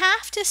we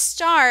have to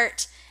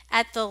start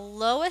at the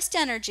lowest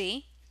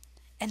energy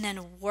and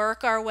then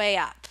work our way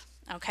up,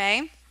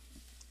 okay?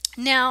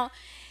 Now,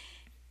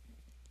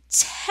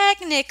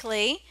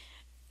 technically,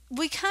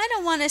 we kind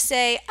of want to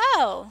say,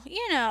 oh,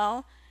 you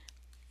know,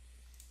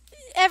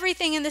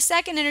 everything in the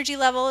second energy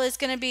level is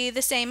going to be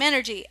the same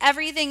energy.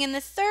 Everything in the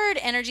third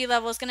energy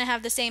level is going to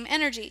have the same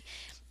energy.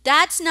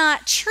 That's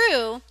not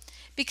true,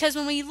 because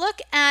when we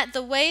look at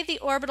the way the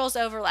orbitals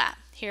overlap,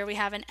 here we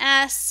have an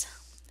S,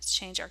 let's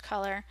change our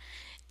color.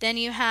 Then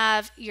you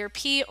have your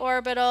p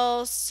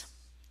orbitals,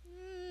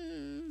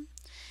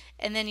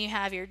 and then you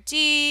have your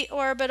d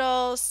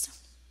orbitals.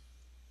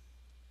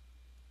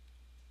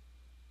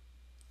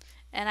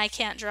 And I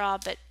can't draw,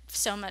 but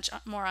so much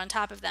more on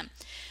top of them.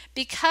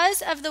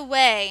 Because of the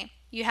way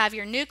you have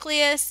your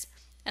nucleus,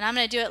 and I'm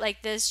going to do it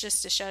like this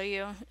just to show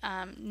you,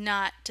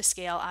 not to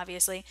scale,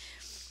 obviously.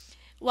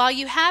 While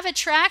you have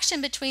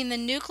attraction between the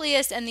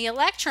nucleus and the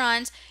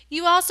electrons,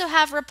 you also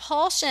have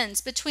repulsions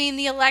between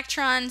the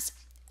electrons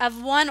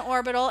of one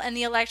orbital and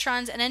the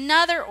electrons in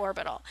another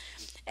orbital.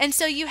 And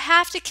so you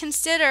have to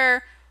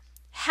consider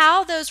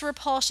how those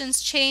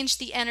repulsions change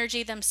the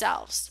energy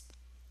themselves.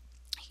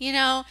 You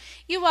know,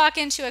 you walk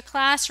into a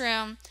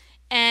classroom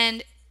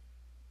and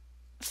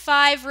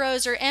 5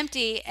 rows are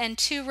empty and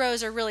 2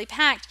 rows are really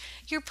packed.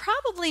 You're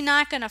probably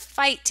not going to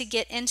fight to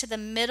get into the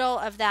middle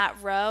of that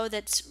row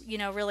that's, you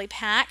know, really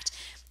packed.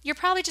 You're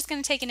probably just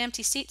going to take an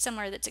empty seat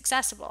somewhere that's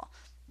accessible.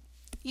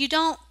 You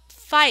don't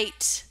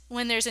fight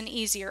when there's an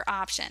easier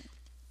option.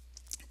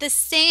 The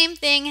same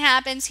thing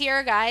happens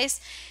here,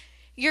 guys.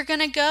 You're going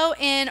to go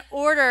in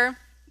order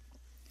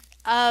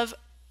of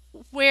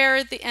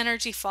where the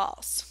energy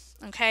falls.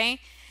 Okay,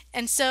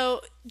 and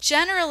so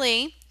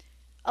generally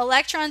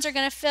electrons are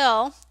going to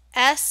fill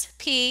S,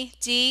 P,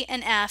 D,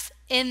 and F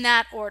in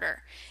that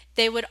order.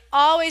 They would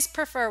always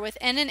prefer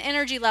within an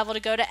energy level to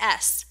go to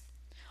S.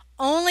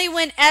 Only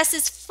when S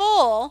is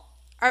full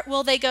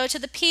will they go to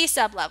the P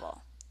sublevel.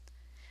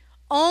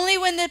 Only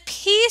when the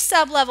P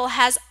sublevel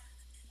has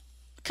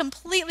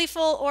completely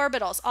full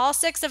orbitals, all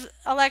 6 of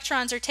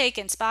electrons are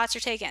taken, spots are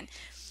taken,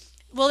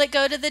 will it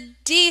go to the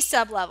D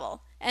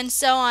sublevel, and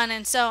so on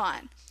and so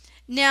on.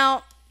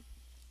 Now,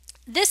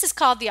 this is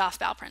called the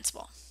Aufbau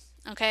principle,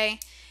 okay?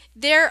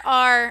 There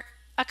are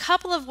a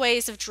couple of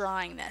ways of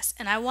drawing this,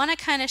 and I want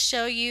to kind of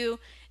show you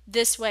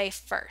this way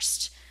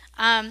first.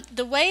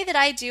 The way that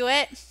I do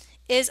it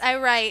is I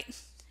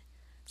write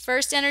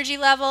first energy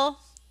level,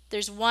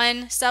 there's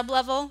 1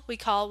 sublevel, we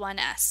call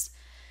 1s.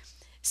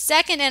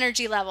 Second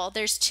energy level,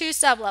 there's 2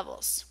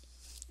 sublevels.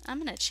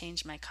 I'm going to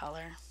change my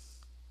color.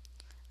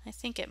 I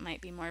think it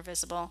might be more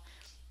visible.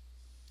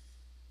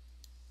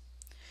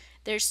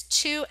 There's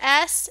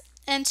 2s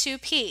and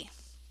 2p.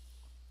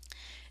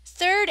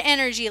 Third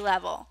energy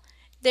level,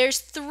 there's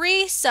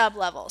 3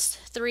 sublevels,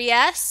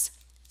 3s,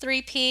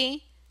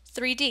 3p,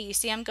 3d. You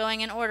see I'm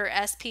going in order,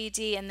 s, p,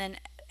 d, and then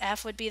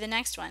F would be the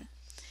next one.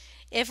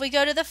 If we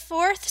go to the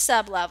fourth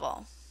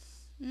sublevel,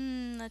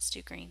 let's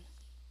do green.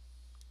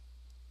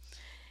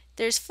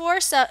 There's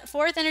fourth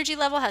energy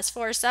level has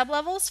 4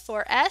 sublevels,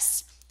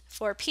 4s,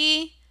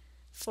 4p,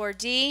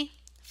 4d,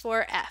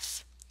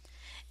 4f.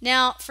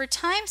 Now, for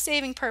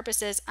time-saving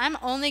purposes, I'm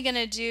only going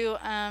to do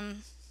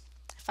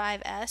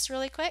 5s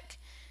really quick.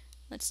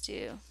 Let's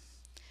do.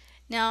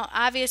 Now,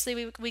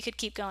 obviously, we could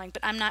keep going,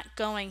 but I'm not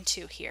going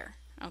to here,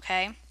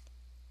 okay?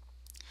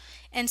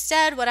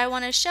 Instead, what I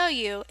want to show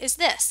you is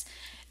this.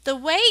 The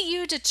way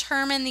you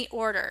determine the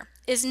order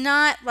is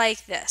not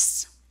like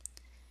this.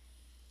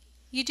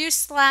 You do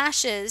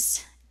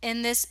slashes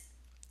in this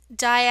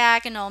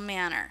diagonal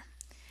manner,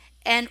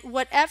 and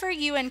whatever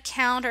you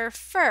encounter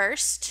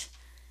first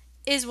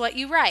is what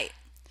you write.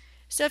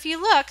 So if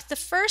you look, the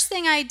first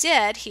thing I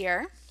did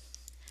here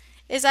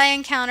is I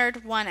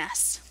encountered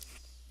 1s.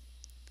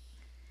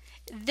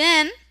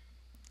 Then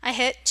I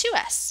hit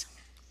 2s,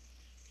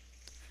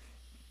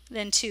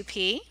 then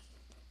 2p,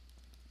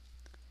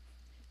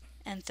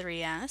 and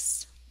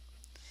 3s.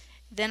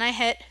 Then I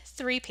hit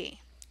 3p.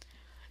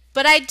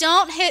 But I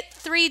don't hit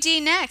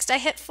 3d next, I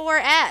hit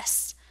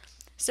 4s.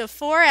 So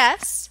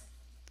 4s,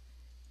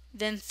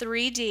 then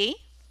 3d,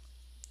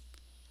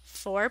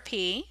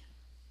 4p,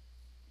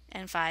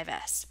 and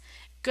 5s.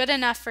 Good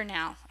enough for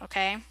now,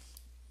 okay?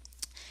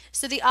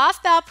 So the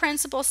Aufbau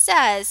principle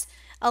says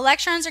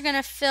electrons are going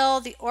to fill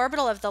the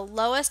orbital of the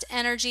lowest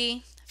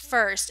energy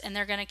first, and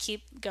they're going to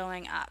keep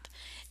going up.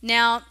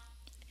 Now,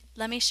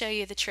 let me show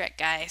you the trick,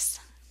 guys.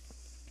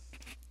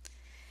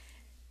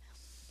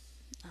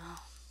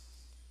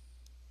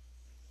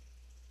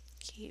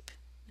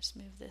 Just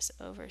move this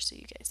over so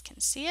you guys can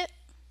see it.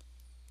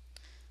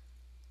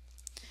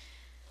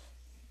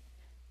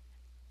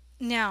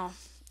 Now,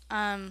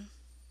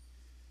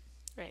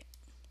 right,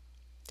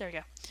 there we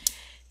go.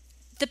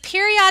 The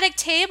periodic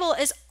table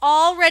is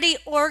already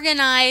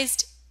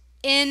organized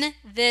in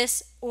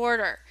this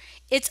order.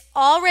 It's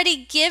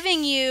already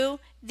giving you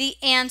the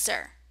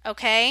answer,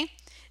 okay?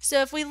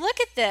 So if we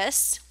look at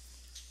this,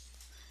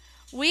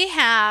 we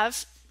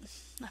have,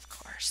 of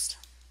course,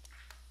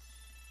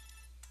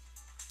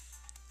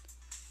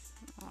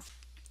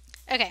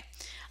 okay.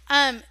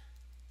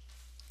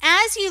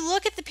 As you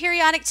look at the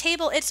periodic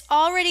table, it's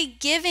already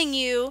giving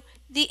you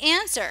the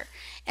answer.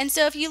 And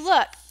so if you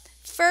look,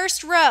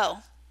 first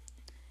row,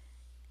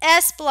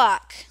 S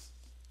block.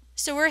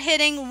 So we're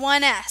hitting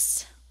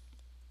 1s.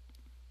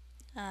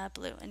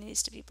 Blue, it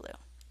needs to be blue.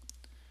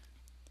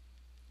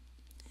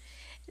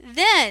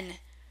 Then,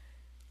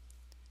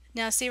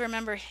 now see,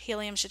 remember,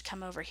 helium should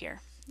come over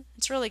here.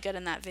 It's really good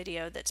in that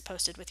video that's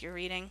posted with your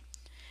reading.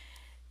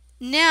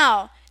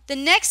 Now, the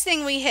next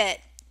thing we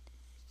hit,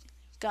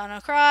 gone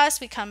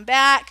across, we come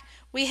back,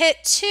 we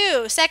hit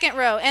 2, second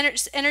row,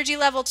 energy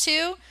level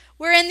 2,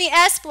 we're in the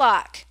S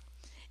block.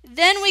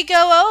 Then we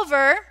go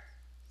over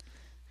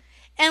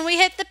and we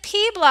hit the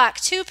P block,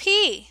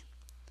 2P.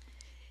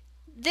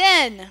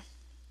 Then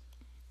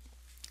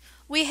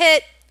we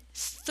hit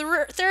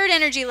third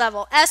energy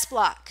level, S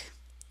block.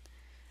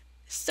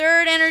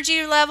 Third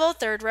energy level,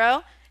 third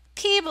row,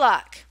 P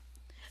block.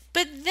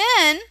 But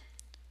then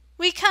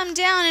we come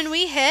down and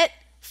we hit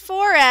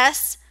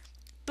 4s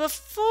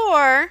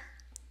before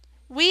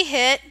we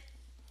hit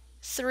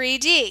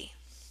 3d.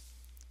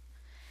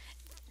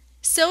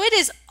 So it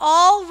is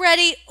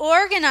already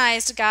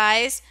organized,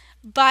 guys,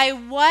 by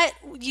what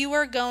you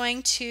are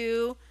going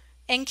to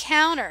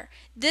encounter.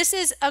 This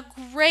is a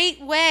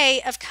great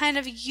way of kind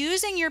of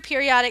using your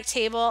periodic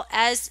table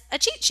as a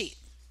cheat sheet.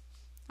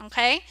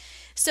 Okay?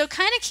 So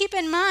kind of keep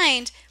in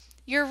mind,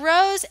 your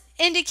rows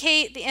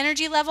indicate the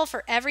energy level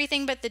for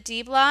everything but the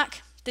D block.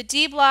 The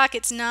D block,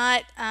 it's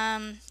not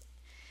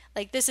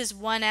like this is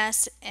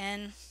 1s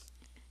and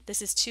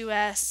this is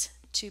 2s,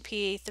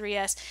 2p,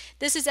 3s.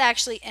 This is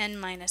actually n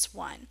minus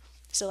 1.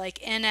 So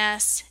like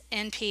ns,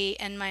 np,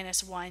 n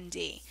minus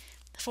 1d.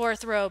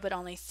 Fourth row, but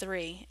only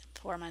 3.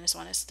 4 minus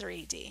 1 is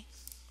 3d.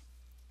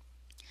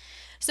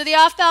 So the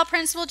Aufbau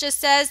principle just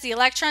says the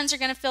electrons are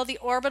going to fill the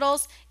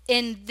orbitals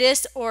in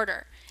this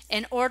order,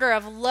 in order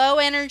of low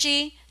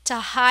energy to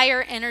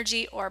higher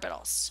energy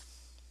orbitals.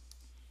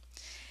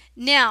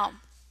 Now,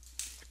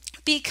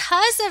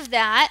 because of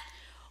that,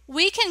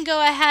 we can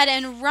go ahead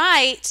and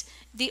write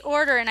the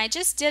order, and I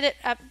just did it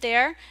up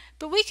there,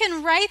 but we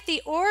can write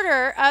the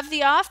order of the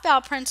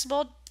Aufbau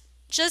principle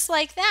just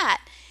like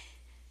that.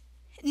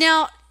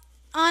 Now,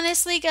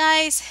 honestly,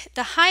 guys,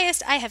 the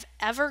highest I have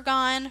ever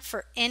gone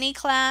for any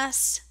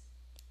class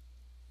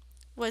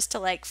was to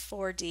like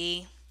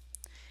 4D.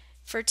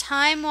 For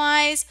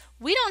time-wise,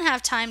 we don't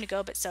have time to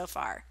go but so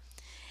far.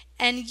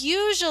 And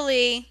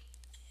usually,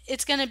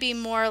 it's going to be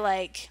more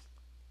like,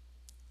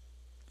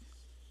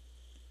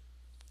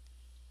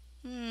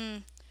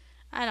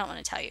 I don't want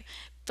to tell you.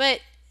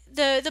 But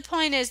the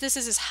point is, this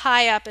is as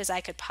high up as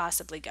I could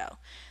possibly go.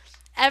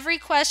 Every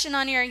question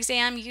on your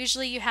exam,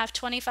 usually you have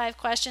 25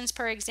 questions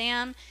per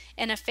exam.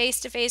 In a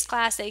face-to-face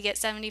class, they get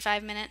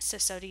 75 minutes,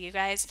 so do you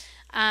guys.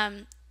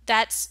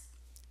 That's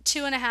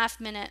 2.5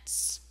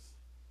 minutes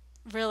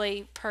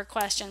really per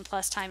question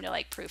plus time to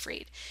like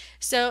proofread.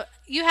 So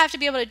you have to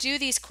be able to do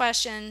these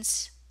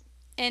questions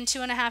in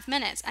 2.5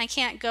 minutes. I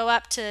can't go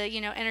up to,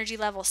 you know, energy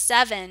level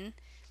 7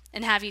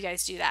 and have you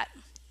guys do that.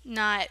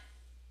 Not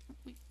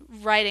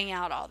writing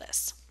out all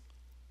this.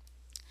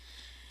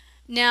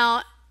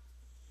 Now,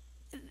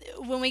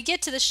 when we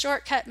get to the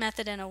shortcut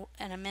method in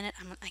a minute,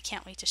 I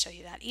can't wait to show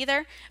you that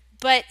either,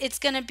 but it's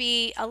going to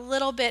be a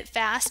little bit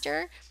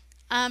faster.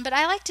 But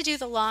I like to do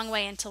the long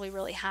way until we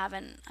really have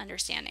an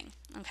understanding,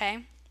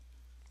 okay?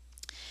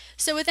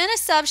 So within a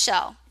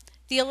subshell,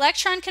 the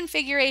electron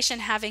configuration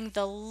having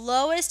the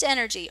lowest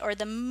energy or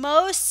the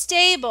most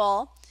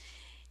stable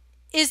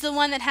is the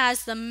one that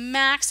has the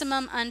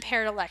maximum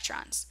unpaired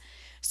electrons.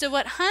 So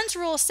what Hund's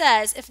rule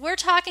says, if we're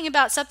talking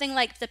about something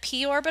like the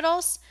p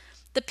orbitals,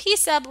 the p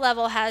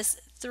sublevel has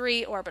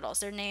 3 orbitals.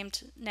 They're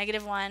named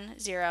 -1,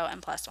 0,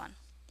 and +1.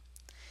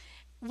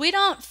 We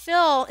don't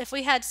fill, if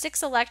we had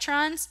 6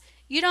 electrons,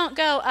 you don't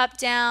go up,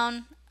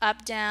 down,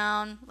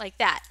 like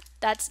that.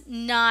 That's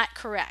not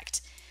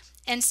correct.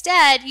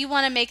 Instead, you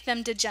want to make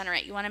them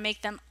degenerate. You want to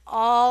make them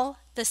all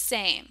the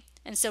same.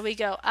 And so we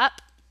go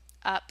up,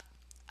 up,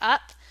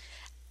 up.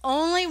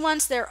 Only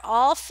once they're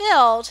all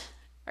filled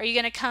are you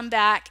going to come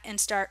back and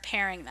start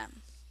pairing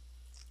them.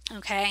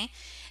 Okay?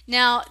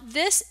 Now,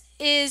 this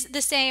is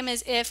the same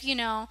as if, you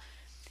know,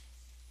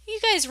 you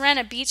guys rent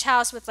a beach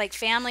house with like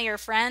family or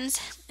friends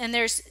and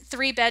there's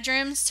 3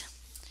 bedrooms.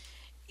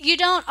 You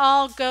don't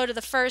all go to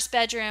the first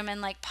bedroom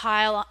and like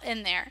pile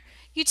in there.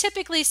 You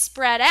typically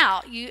spread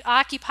out. You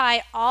occupy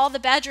all the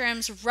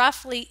bedrooms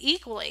roughly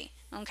equally,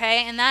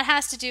 okay? And that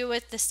has to do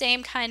with the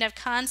same kind of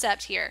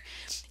concept here.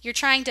 You're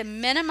trying to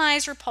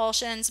minimize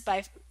repulsions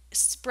by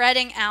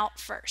spreading out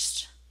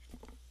first.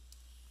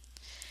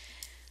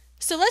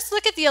 So let's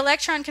look at the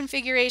electron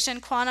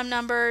configuration, quantum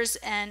numbers,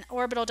 and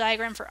orbital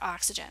diagram for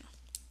oxygen.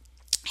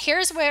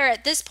 Here's where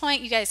at this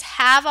point you guys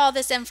have all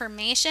this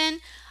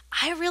information.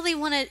 I really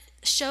want to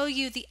show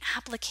you the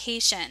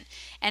application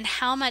and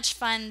how much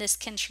fun this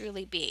can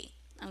truly be,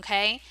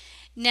 okay?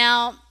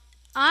 Now,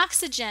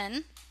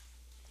 oxygen,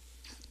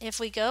 if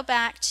we go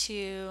back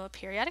to a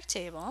periodic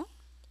table,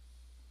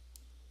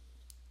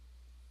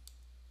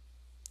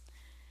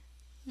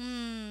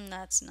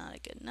 that's not a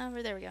good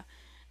number. There we go.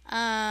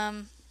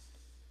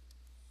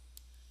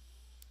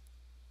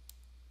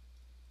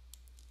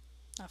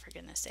 Oh, for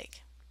goodness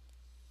sake.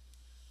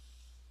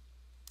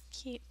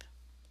 Keep.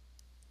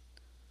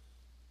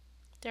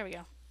 There we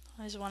go.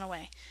 There's one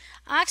away.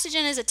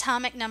 Oxygen is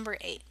atomic number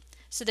 8.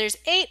 So there's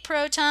 8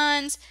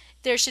 protons.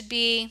 There should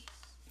be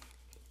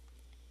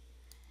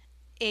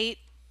 8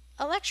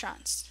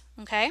 electrons.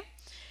 Okay?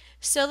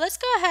 So let's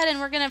go ahead and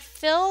we're going to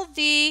fill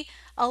the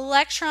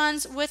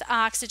electrons with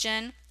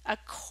oxygen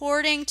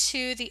according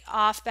to the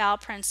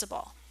Aufbau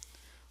principle.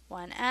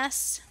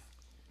 1s,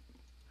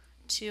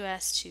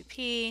 2s,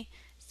 2p,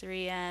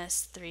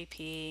 3s,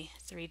 3p,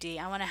 3d.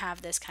 I want to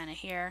have this kind of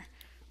here.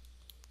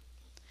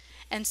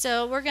 And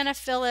so we're going to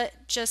fill it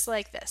just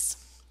like this.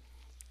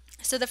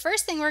 So the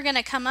first thing we're going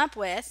to come up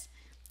with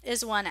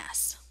is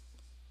 1s.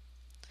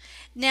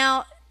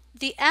 Now,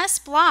 the s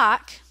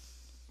block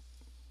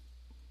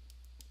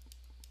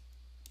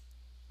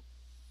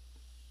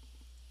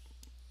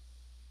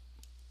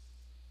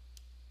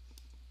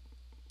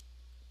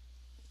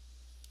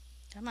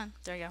come on,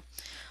 there you go,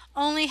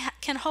 only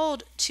can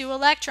hold 2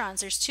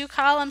 electrons. There's 2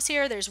 columns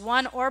here. There's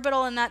 1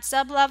 orbital in that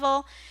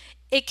sublevel.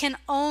 It can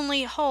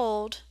only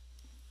hold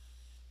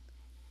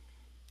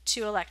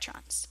 2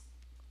 electrons.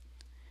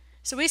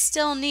 So we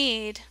still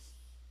need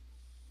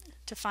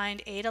to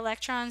find 8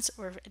 electrons.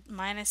 We're at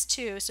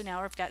 -2, so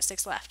now we've got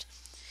 6 left.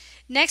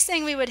 Next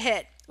thing we would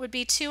hit would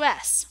be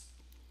 2s.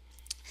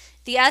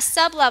 The s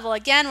sublevel,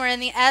 again, we're in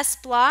the s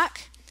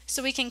block,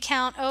 so we can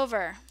count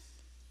over.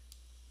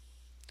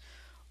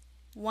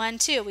 1,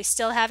 2. We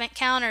still haven't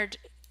countered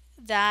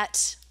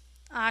that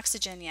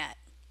oxygen yet,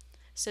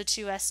 so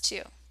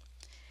 2s2.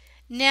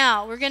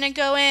 Now we're going to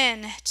go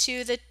in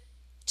to the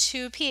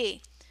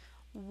 2p.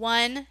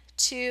 1,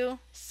 2,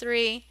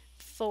 3,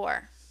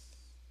 4.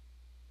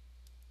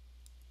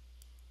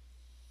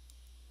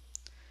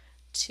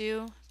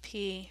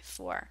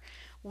 2p4.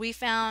 We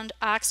found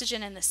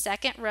oxygen in the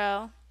second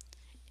row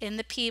in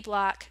the p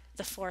block,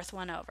 the 4th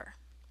one over.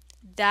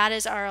 That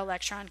is our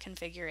electron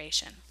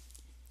configuration.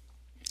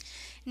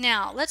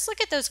 Now let's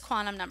look at those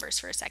quantum numbers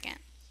for a second.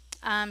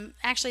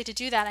 Actually, to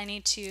do that I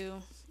need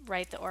to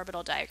write the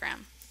orbital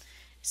diagram.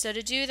 So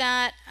to do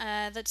that,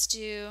 let's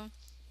do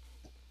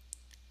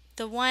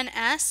the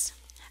 1s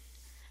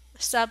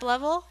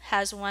sublevel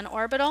has 1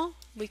 orbital.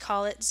 We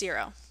call it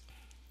 0.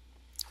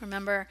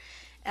 Remember,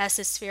 s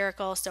is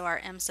spherical, so our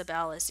m sub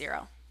l is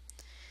 0.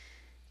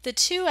 The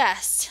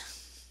 2s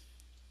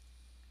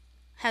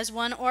has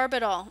 1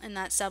 orbital in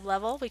that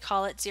sublevel. We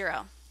call it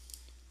 0.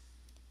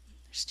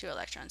 There's 2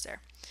 electrons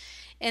there.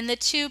 In the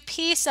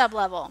 2p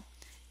sublevel,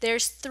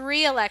 there's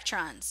 3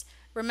 electrons.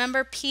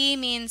 Remember, p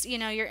means, you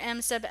know, your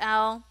m sub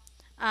l,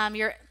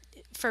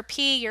 for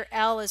p, your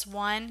L is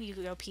 1. You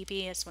go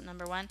PP, it's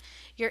number 1.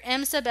 Your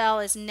M sub L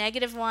is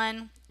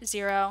 -1,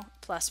 0,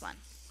 plus 1.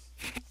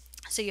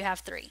 So you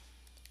have 3.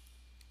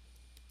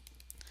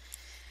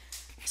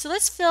 So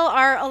let's fill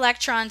our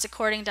electrons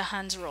according to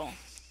Hund's rule.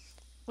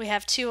 We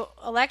have 2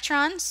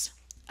 electrons,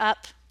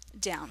 up,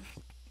 down.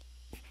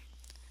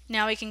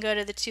 Now we can go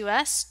to the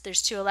 2s.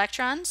 There's 2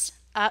 electrons,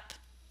 up,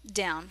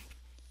 down.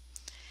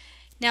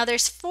 Now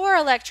there's 4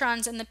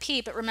 electrons in the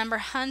p, but remember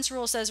Hund's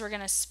rule says we're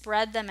going to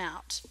spread them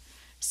out.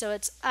 So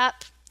it's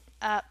up,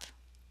 up,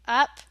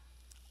 up.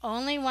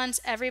 Only once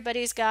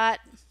everybody's got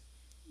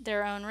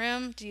their own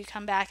room do you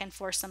come back and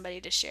force somebody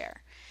to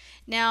share.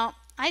 Now,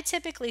 I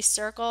typically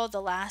circle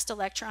the last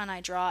electron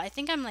I draw. I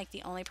think I'm like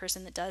the only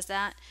person that does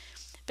that.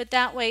 But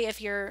that way, if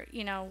you're,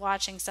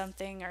 watching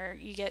something or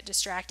you get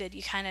distracted,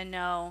 you kind of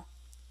know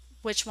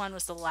which one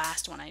was the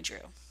last one I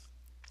drew.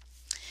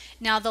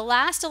 Now, the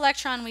last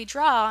electron we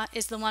draw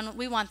is the one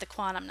we want the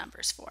quantum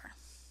numbers for.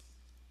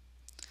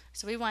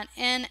 So we want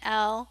N,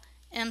 L,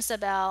 M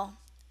sub L,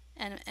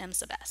 and M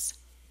sub S.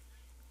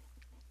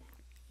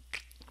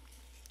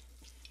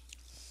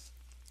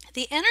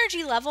 The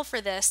energy level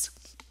for this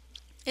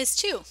is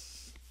 2.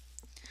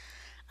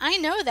 I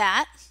know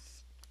that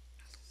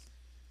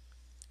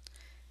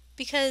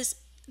because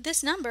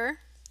this number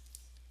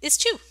is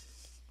 2.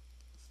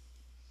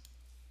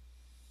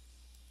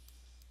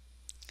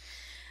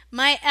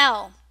 My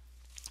L,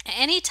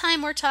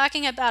 anytime we're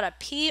talking about a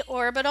p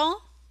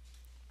orbital,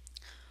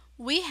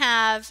 we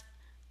have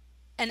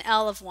an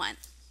L of 1.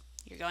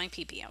 You're going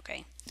pp,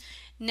 okay?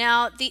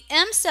 Now the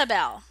M sub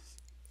L,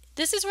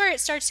 this is where it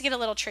starts to get a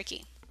little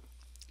tricky.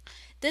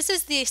 This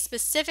is the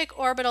specific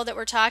orbital that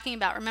we're talking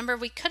about. Remember,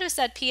 we could have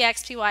said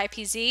px, py,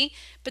 pz,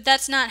 but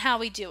that's not how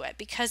we do it.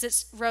 Because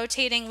it's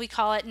rotating, we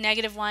call it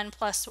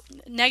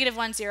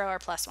 -1, 0, or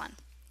 +1.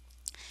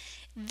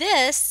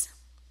 This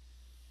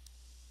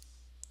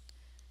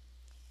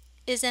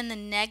is in the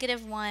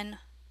 -1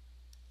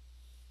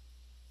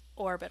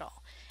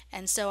 orbital.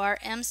 And so our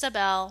M sub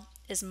L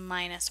is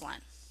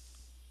 -1.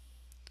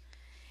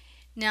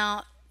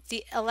 Now,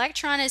 the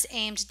electron is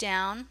aimed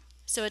down,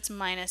 so it's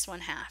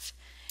 -1/2.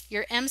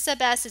 Your M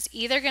sub S is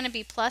either going to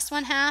be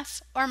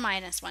 +1/2 or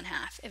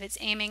 -1/2. If it's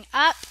aiming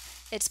up,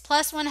 it's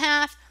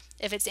 +1/2.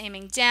 If it's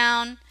aiming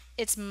down,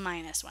 it's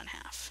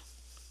 -1/2.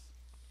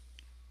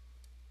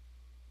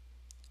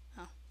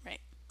 Oh,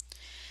 right.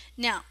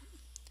 Now,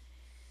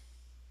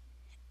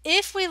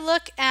 if we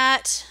look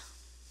at,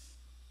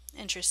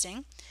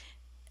 interesting,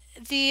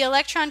 the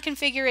electron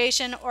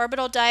configuration,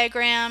 orbital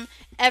diagram,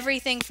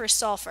 everything for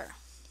sulfur.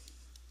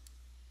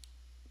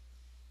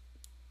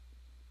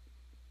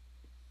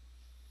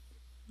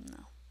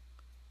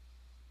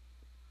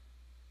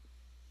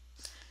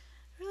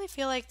 I really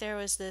feel like there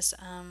was this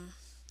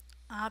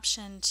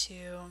option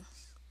to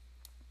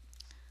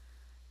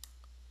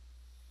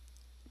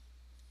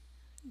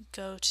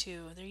go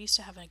to. There used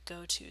to have a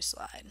go to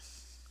slide.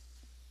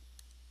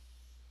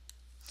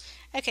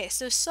 Okay,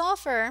 so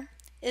sulfur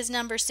is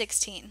number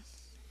 16.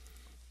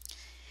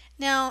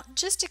 Now,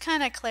 just to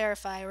kind of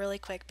clarify really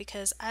quick,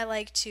 because I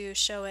like to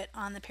show it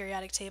on the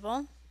periodic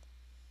table.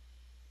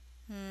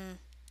 And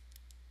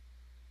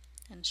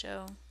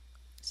show.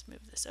 Let's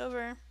move this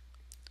over.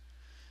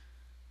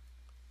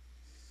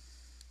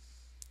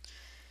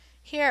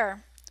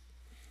 Here,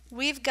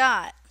 we've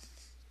got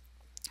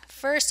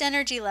first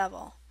energy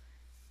level,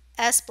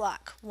 S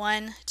block,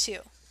 1,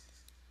 2.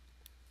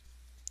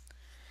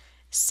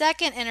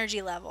 Second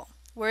energy level,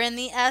 we're in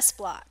the S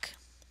block,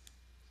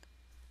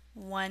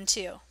 1,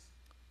 2.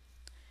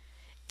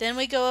 Then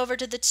we go over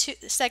to the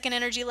second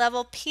energy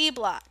level, P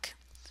block,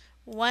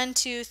 1,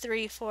 2,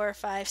 3, 4,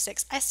 5,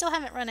 6. I still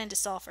haven't run into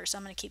sulfur, so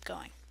I'm going to keep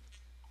going.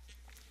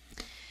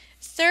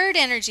 Third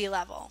energy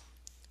level,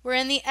 we're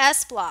in the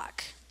S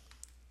block,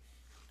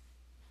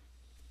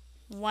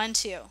 1,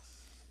 2.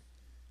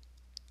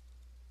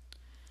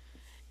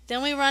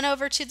 Then we run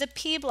over to the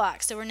P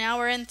block, so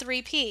we're in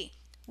 3P.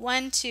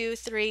 1, 2,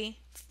 3,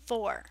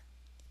 4.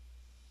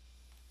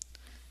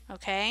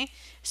 Okay,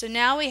 so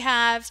now we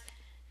have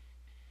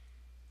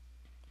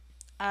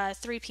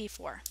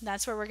 3p4.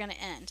 That's where we're going to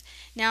end.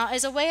 Now,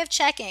 as a way of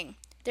checking,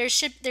 there's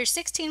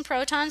 16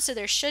 protons, so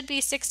there should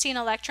be 16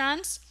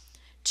 electrons.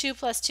 2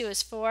 plus 2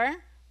 is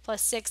 4,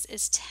 plus 6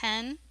 is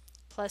 10,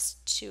 plus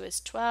 2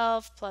 is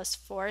 12, plus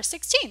 4 is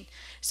 16.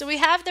 So we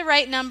have the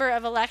right number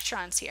of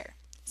electrons here.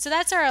 So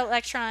that's our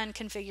electron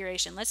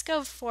configuration. Let's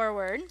go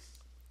forward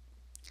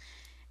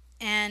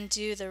and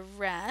do the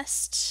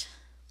rest.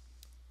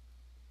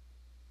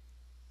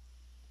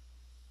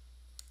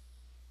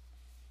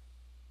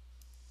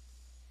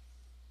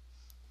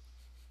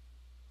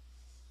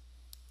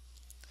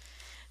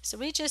 So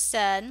we just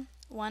said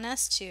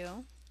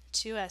 1s2,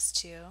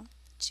 2s2,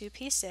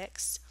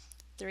 2p6,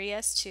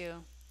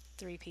 3s2,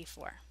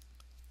 3p4.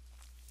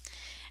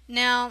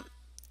 Now,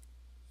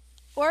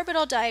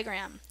 orbital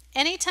diagram.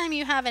 Anytime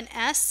you have an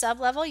s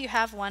sublevel, you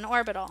have one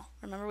orbital.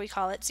 Remember, we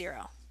call it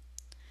 0.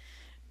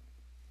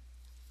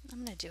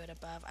 I'm going to do it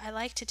above. I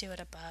like to do it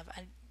above.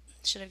 I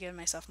should have given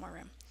myself more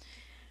room.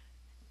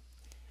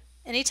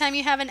 Anytime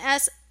you have an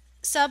s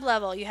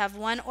sublevel, you have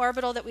one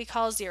orbital that we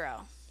call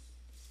 0.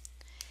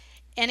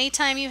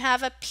 Anytime you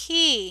have a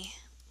p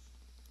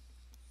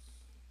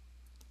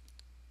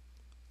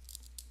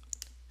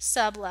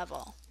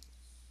sublevel,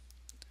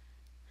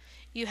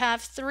 you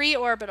have 3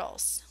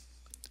 orbitals.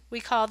 We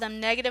call them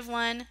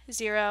 -1,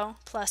 0,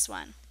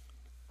 +1.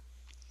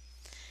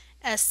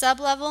 S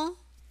sublevel,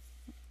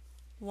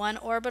 1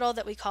 orbital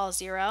that we call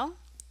 0.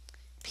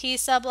 P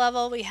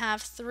sublevel, we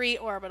have 3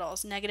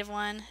 orbitals,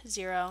 -1,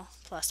 0,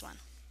 +1.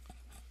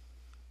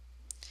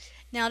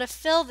 Now to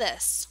fill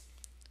this,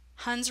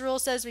 Hund's rule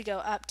says we go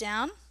up,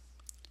 down.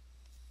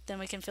 Then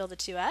we can fill the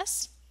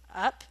 2s,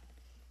 up,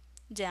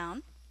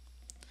 down.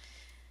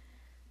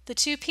 The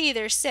 2p,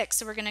 there's 6,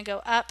 so we're going to go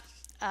up,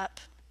 up,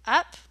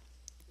 up,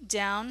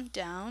 down,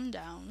 down,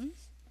 down,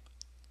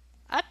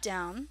 up,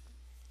 down,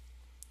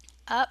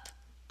 up,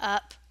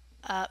 up,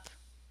 up,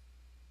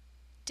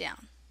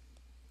 down.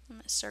 I'm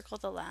going to circle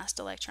the last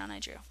electron I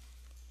drew.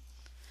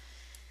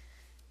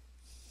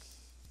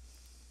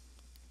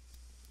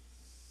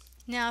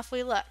 Now if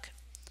we look,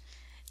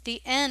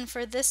 the N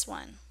for this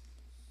one,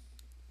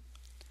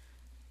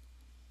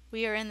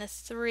 we are in the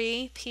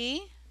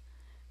 3p,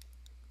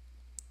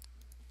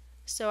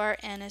 so our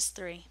N is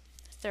 3,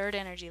 third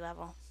energy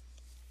level.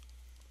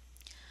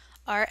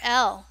 Our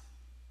L,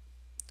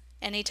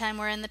 anytime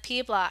we're in the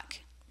p block,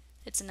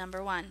 it's a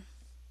number 1.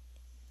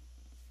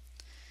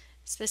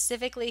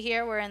 Specifically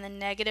here, we're in the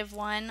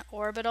 -1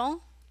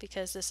 orbital,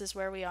 because this is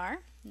where we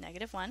are,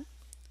 -1.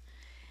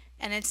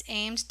 And it's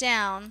aimed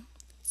down,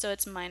 so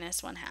it's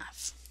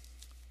 -1/2.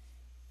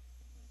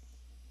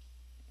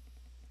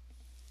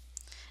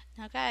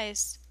 Now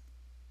guys,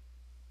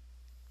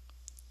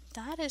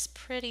 that is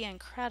pretty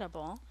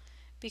incredible,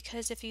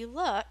 because if you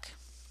look,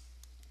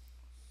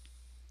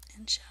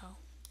 and show,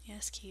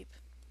 yes, keep.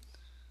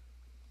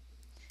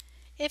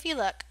 If you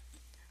look,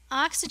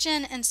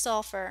 oxygen and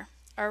sulfur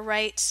are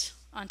right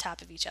on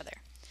top of each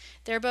other.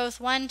 They're both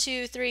 1,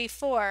 2, 3,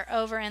 4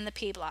 over in the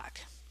p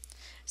block.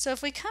 So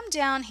if we come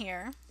down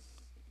here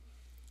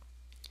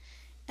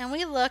and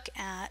we look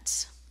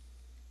at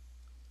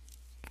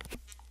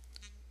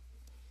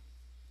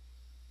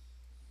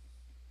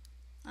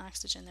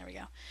oxygen, there we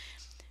go,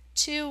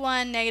 2,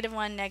 1,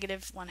 -1,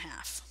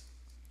 -1/2.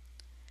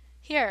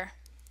 Here,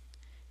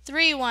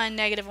 3, 1,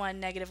 -1,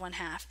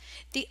 -1/2.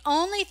 The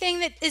only thing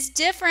that is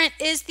different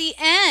is the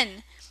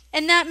N.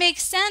 And that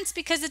makes sense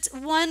because it's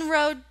 1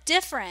 row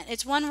different.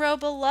 It's 1 row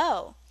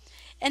below.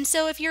 And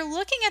so if you're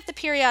looking at the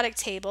periodic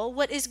table,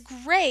 what is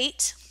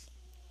great,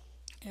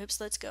 oops,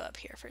 let's go up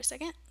here for a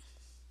second.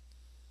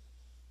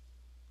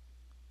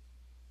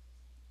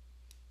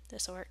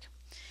 This will work.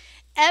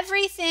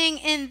 Everything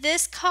in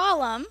this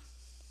column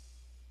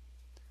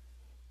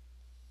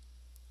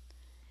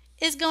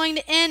is going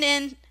to end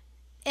in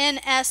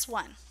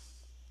NS1,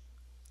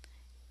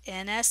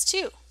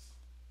 NS2.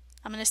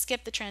 I'm going to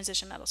skip the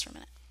transition metals for a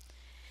minute.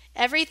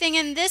 Everything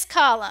in this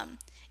column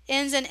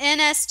ends in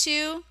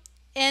NS2,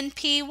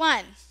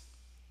 NP1,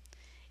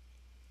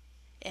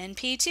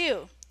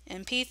 NP2,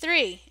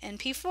 NP3,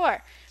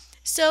 NP4.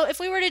 So if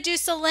we were to do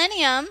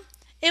selenium,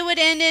 it would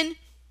end in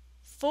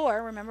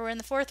 4, remember we're in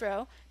the 4th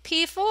row,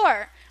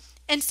 P4.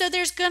 And so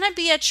there's going to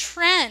be a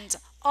trend.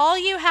 All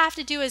you have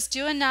to do is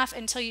do enough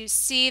until you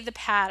see the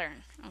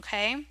pattern,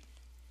 okay? All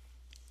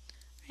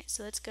right,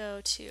 so let's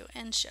go to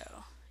end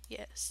show.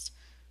 Yes.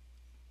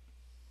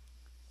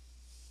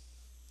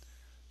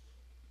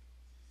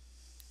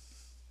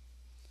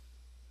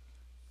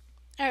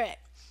 All right,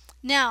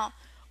 now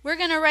we're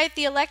going to write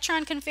the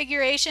electron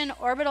configuration,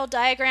 orbital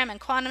diagram, and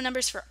quantum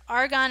numbers for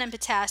argon and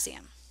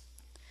potassium.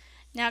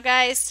 Now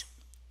guys,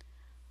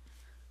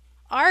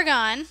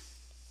 argon,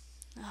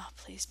 oh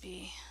please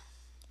be,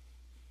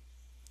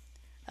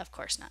 of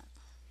course not.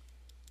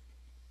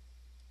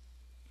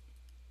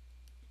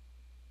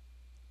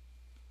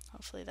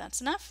 Hopefully that's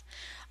enough.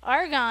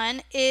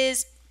 Argon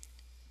is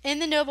in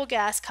the noble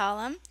gas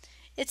column.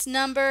 It's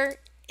number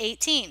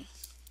 18.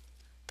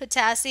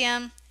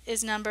 Potassium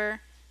is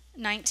number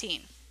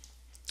 19.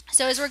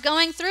 So as we're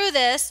going through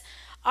this,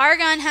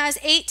 argon has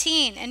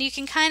 18, and you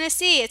can kind of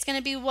see it's going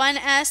to be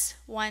 1s,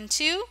 1,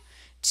 2,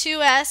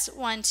 2s,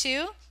 1,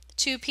 2,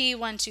 2p,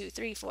 1, 2,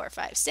 3, 4,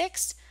 5,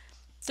 6,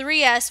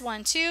 3s,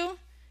 1, 2,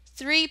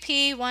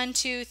 3p, 1,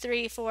 2,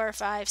 3, 4,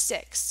 5,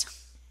 6.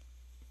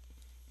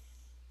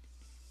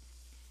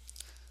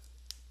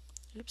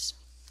 Oops.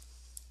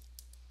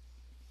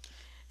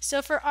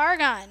 So for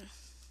argon,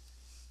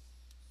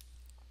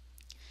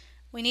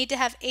 we need to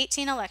have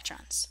 18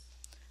 electrons.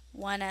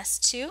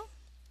 1s2,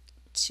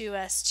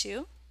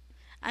 2s2.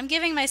 I'm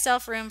giving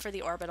myself room for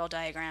the orbital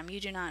diagram.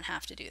 You do not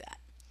have to do that.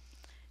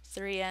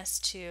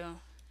 3s2,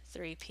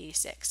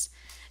 3p6.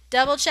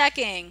 Double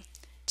checking.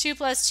 2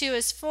 plus 2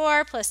 is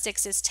 4, plus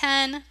 6 is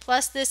 10,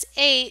 plus this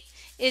 8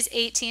 is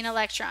 18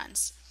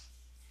 electrons.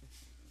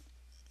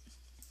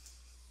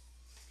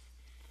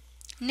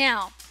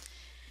 Now,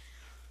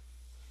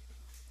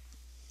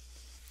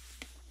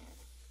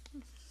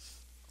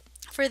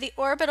 for the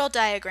orbital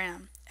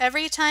diagram,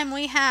 every time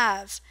we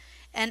have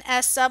an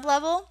s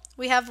sublevel,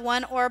 we have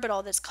 1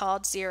 orbital that's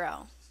called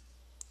 0.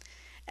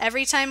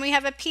 Every time we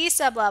have a p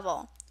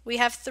sublevel, we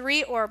have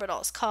three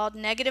orbitals called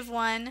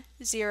 -1,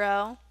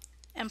 0,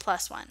 and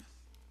 +1.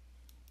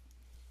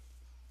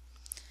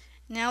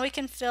 Now we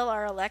can fill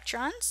our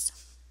electrons.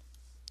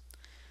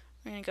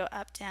 We're going to go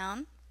up,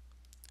 down,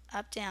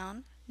 up,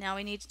 down. Now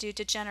we need to do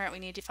degenerate. We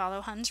need to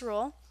follow Hund's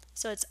rule.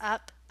 So it's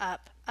up,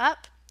 up,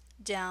 up,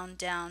 down,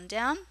 down,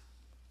 down,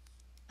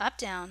 up,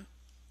 down,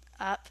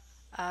 up,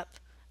 up,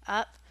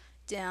 up,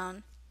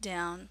 down,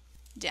 down,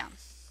 down.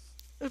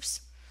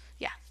 Oops.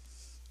 Yeah.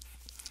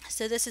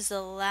 So this is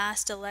the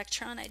last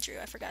electron I drew.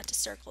 I forgot to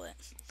circle it.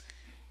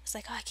 It's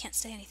like, oh, I can't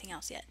say anything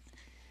else yet.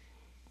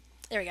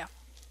 There we go.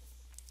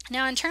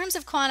 Now in terms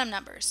of quantum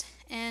numbers,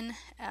 N,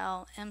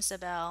 L, M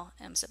sub L,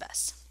 M sub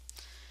S.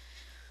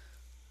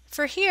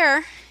 For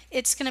here,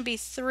 it's going to be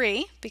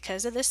 3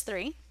 because of this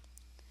 3.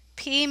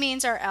 P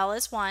means our L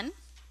is 1.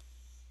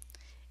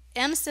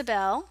 M sub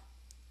L,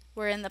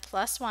 we're in the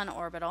 +1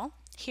 orbital.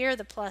 Here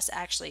the plus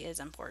actually is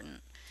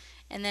important.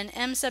 And then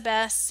M sub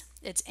S,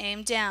 it's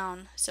aimed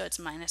down, so it's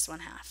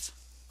 -1/2.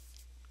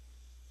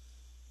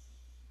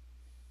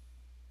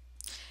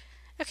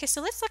 Okay,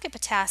 so let's look at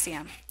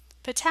potassium.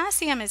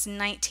 Potassium is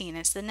 19.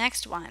 It's the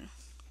next one.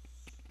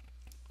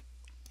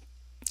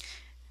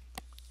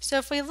 So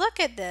if we look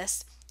at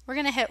this, we're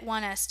going to hit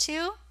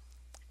 1s2,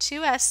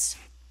 2s,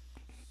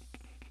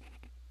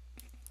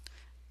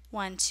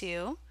 1,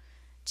 2,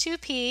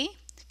 2p,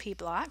 p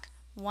block,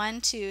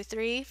 1, 2,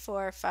 3,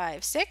 4,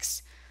 5,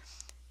 6,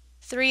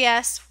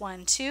 3s,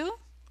 1, 2,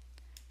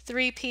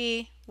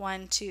 3p,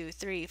 1, 2,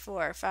 3,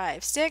 4,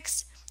 5,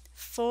 6,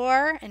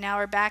 4, and now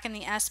we're back in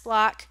the s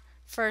block,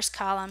 first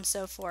column,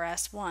 so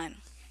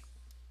 4s1.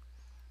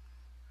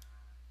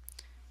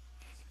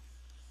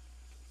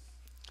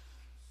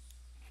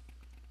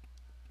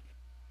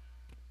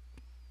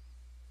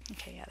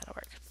 Okay, yeah, that'll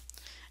work.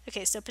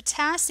 Okay, so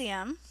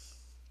potassium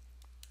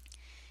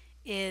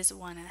is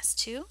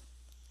 1s2,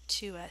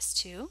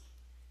 2s2,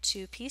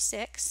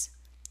 2p6,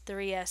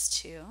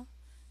 3s2,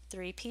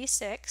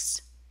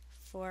 3p6,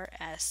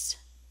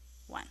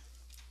 4s1.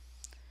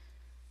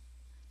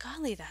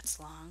 Golly, that's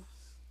long.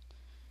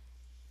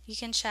 You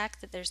can check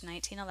that there's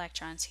 19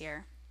 electrons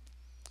here.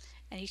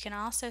 And you can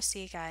also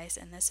see, guys,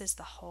 and this is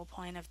the whole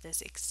point of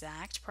this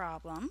exact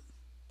problem,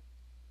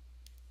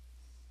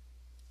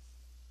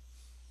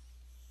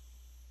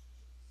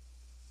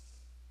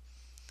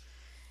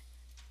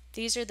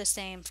 these are the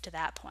same to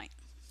that point,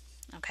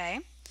 okay?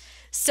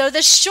 So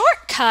the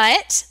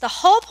shortcut, the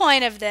whole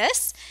point of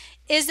this,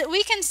 is that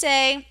we can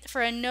say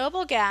for a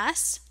noble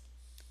gas,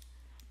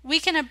 we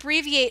can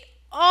abbreviate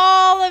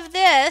all of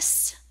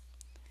this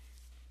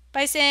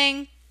by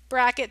saying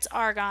brackets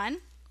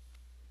argon,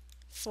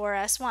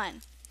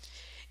 4s1.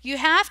 You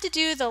have to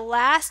do the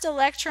last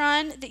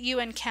electron that you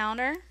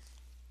encounter.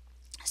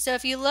 So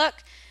if you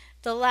look,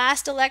 the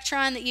last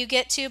electron that you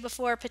get to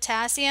before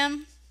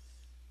potassium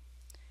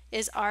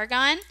is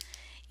argon.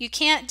 You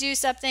can't do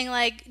something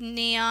like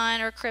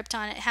neon or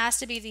krypton. It has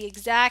to be the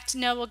exact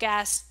noble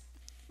gas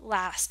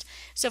last.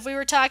 So if we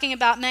were talking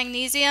about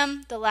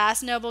magnesium, the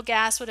last noble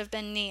gas would have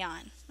been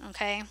neon,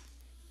 okay?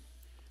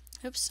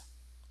 Oops,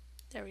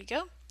 there we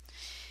go.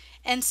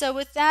 And so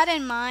with that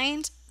in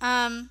mind,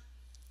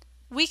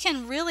 we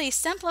can really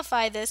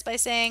simplify this by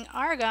saying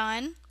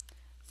argon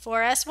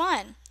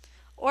 4s1.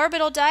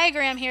 Orbital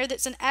diagram here,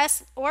 that's an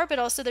s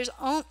orbital, so there's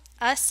a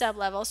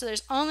sublevel, so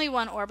there's only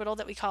one orbital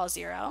that we call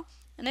 0,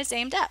 and it's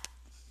aimed up.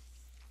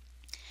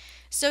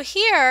 So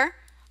here,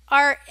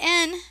 our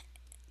N,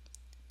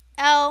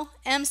 L,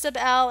 M sub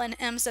L, and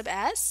M sub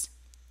S,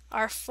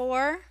 our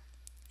 4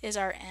 is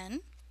our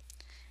N.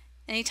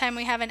 Anytime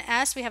we have an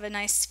S, we have a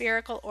nice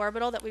spherical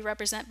orbital that we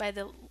represent by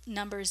the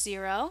number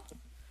 0.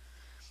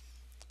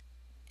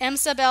 M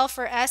sub L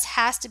for S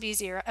has to be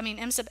 0. I mean,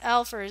 M sub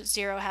L for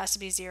 0 has to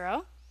be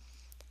 0.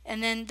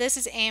 And then this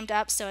is aimed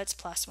up, so it's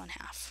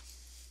 +1/2.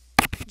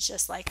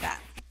 Just like that,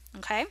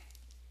 okay?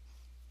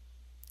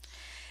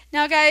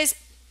 Now, guys,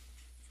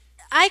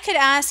 I could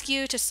ask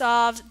you to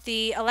solve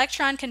the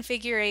electron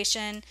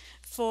configuration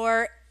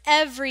for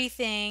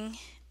everything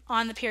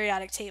on the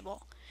periodic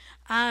table.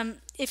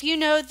 If you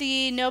know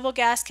the noble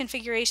gas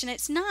configuration,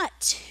 it's not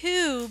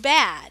too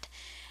bad.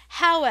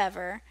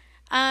 However,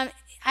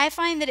 I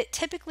find that it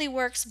typically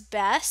works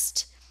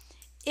best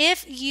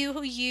if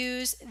you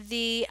use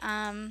the,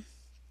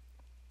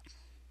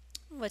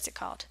 what's it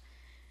called?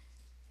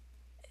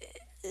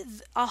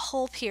 A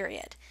whole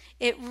period.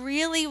 It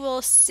really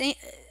will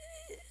solidify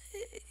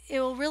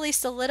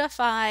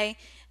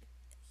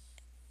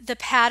the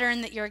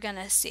pattern that you're going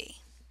to see.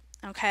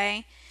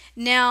 Okay?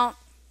 Now,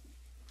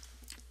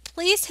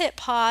 please hit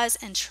pause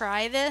and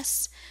try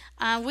this.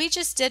 We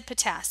just did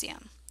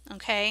potassium.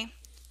 Okay?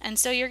 And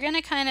so you're going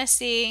to kind of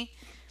see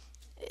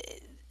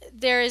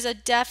there is a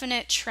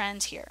definite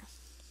trend here.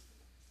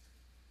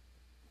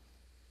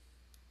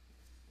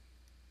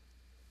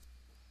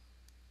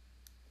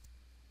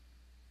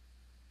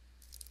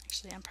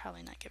 Actually, I'm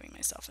probably not giving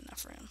myself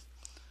enough room.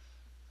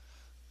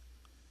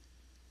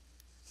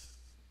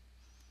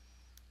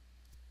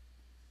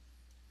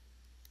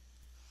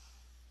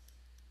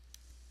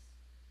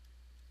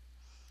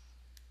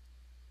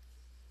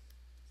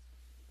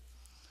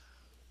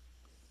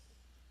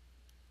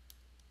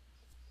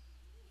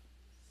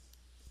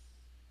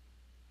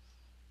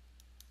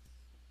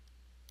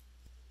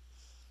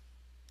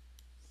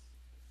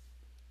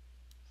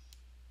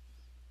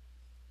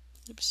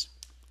 Oops,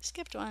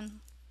 skipped one.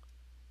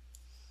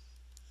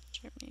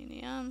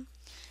 Germanium.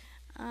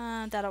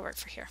 That'll work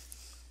for here.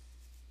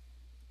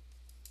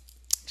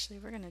 Actually,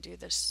 we're going to do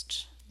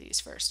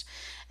these first.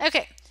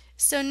 Okay,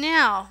 so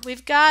now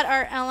we've got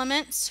our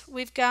elements.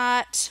 We've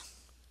got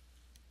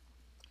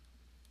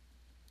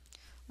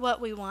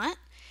what we want.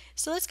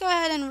 So let's go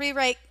ahead and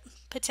rewrite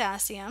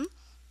potassium.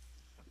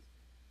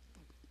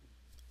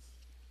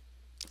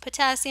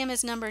 Potassium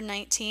is number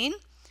 19.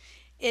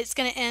 It's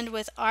going to end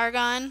with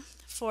argon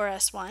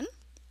 4s1.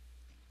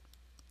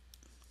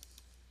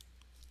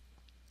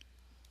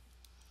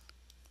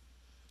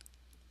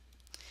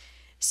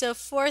 So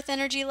fourth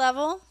energy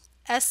level,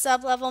 S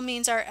sublevel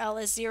means our L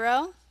is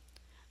 0.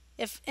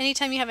 If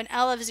anytime you have an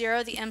L of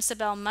 0, the M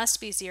sub L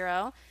must be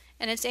 0,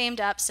 and it's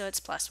aimed up, so it's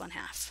plus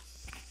 1/2.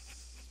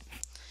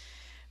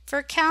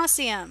 For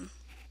calcium,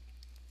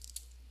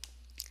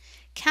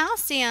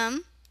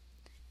 calcium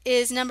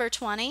is number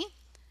 20,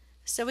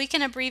 so we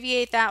can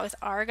abbreviate that with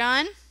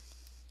argon,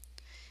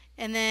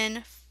 and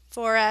then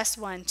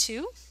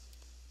 4s12.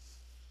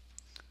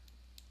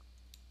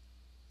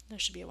 There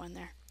should be a 1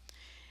 there.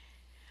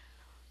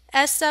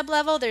 S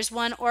sublevel, there's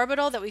one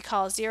orbital that we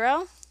call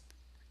 0,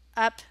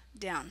 up,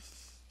 down.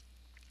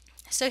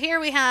 So here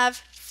we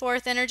have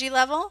fourth energy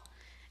level,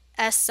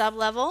 S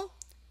sublevel,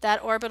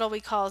 that orbital we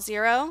call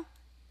 0,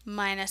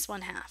 minus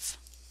 1/2.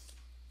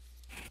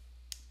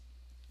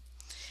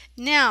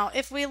 Now,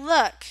 if we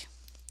look,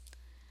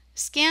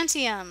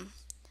 scantium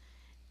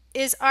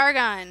is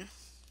argon,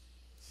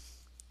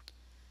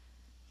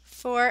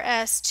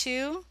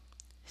 4s2,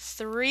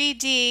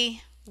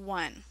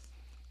 3d1.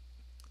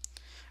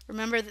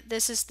 Remember that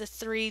this is the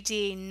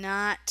 3D,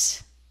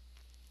 not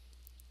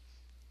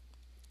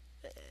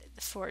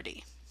the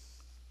 4D.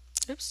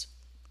 Oops.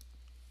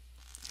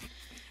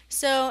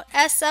 So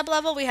S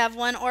sublevel, we have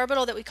one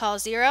orbital that we call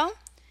 0.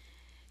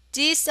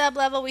 D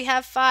sublevel, we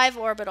have 5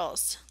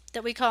 orbitals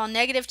that we call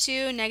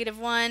 -2,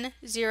 -1,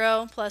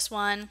 0,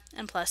 +1,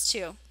 and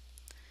 +2.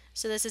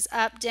 So this is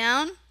up,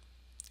 down,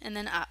 and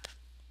then up.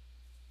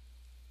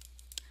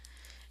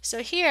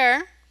 So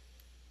here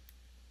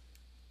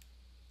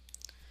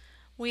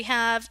we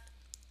have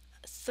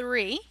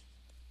 3.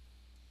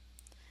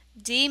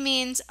 D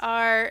means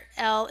our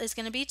L is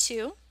going to be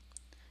 2.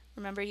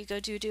 Remember, you go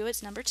do,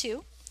 it's number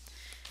 2.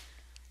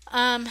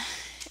 And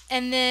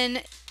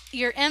then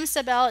your M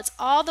sub L, it's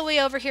all the way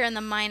over here in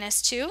the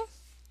 -2,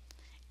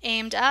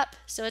 aimed up,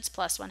 so it's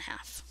plus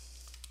 1/2.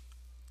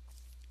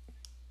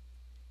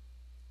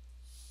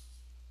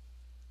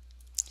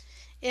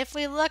 If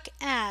we look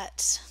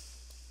at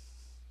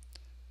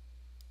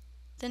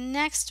the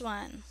next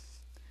one,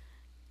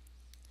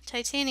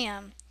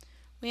 titanium,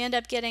 we end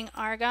up getting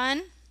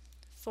argon,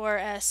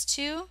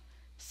 4s2,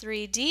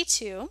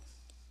 3d2,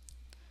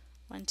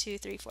 1, 2,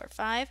 3, 4,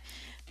 5.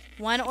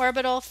 One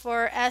orbital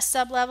for S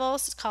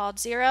sublevels is called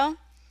 0.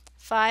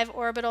 5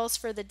 orbitals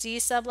for the D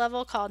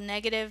sublevel called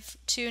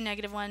 -2,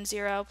 -1,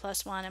 0,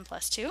 +1, and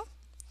 +2.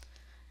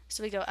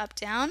 So we go up,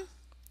 down,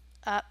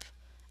 up,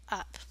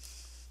 up.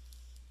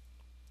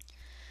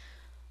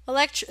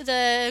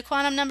 The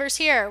quantum numbers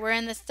here, we're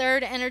in the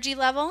third energy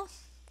level.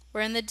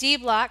 We're in the D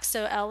block,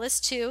 so L is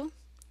 2.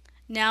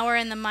 Now we're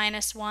in the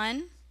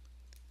 -1,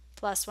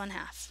 plus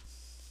 1/2.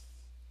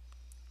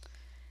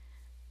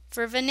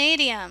 For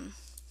vanadium,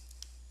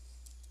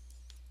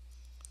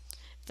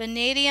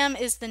 vanadium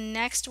is the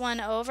next one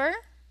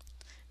over.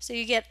 So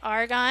you get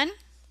argon,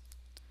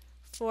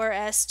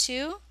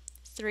 4s2,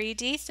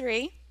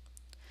 3d3.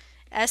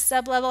 S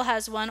sublevel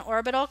has one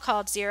orbital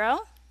called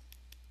 0.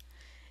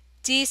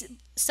 D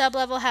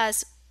sublevel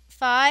has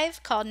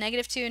 5 called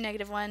 -2,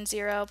 -1,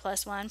 0,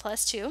 +1,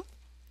 +2.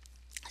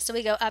 So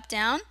we go up,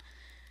 down,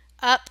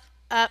 up,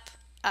 up,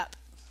 up.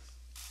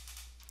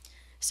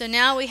 So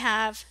now we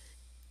have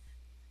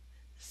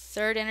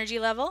third energy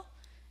level,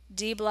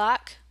 D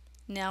block.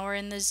 Now we're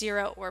in the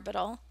 0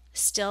 orbital,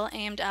 still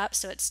aimed up,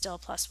 so it's still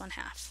plus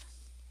 1/2.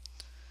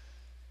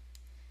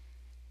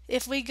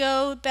 If we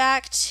go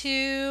back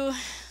to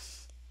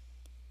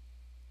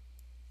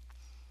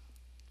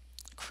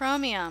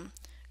chromium,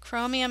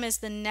 chromium is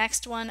the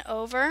next one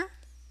over.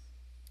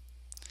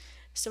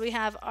 So we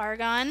have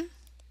argon,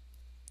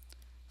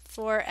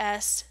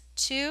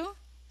 4s2,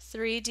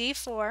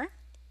 3d4,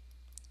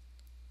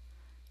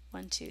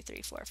 1, 2,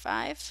 3, 4,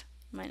 5,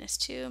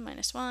 -2,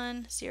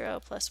 -1, 0,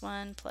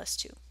 +1,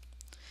 +2.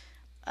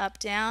 Up,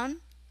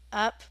 down,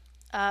 up,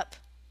 up,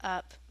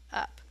 up,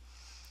 up.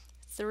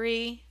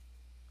 3,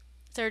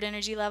 third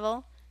energy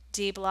level,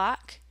 D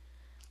block.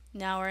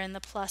 Now we're in the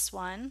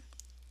 +1,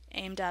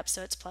 aimed up,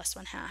 so it's plus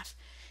 1/2.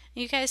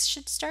 You guys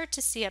should start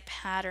to see a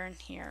pattern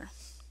here.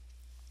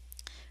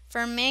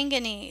 For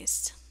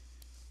manganese,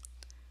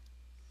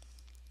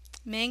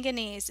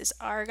 manganese is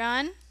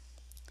argon,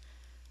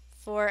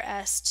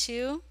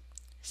 4s2,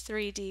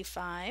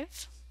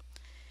 3d5.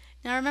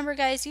 Now remember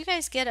guys, you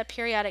guys get a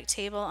periodic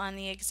table on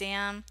the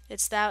exam.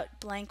 It's that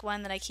blank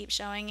one that I keep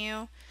showing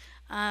you.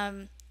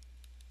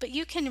 But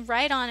you can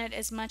write on it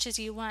as much as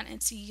you want.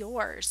 It's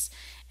yours.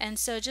 And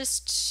so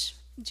just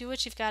do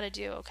what you've got to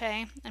do,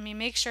 okay? I mean,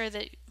 make sure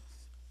that,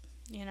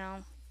 you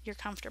know, you're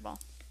comfortable.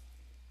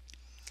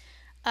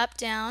 Up,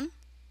 down,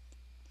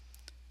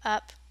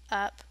 up,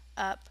 up,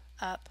 up,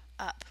 up,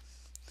 up.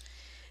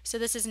 So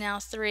this is now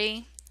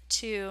 3,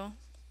 2,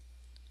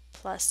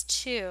 plus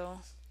 2,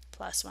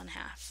 plus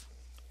 1/2.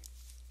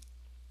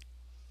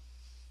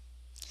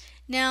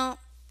 Now,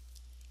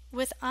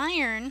 with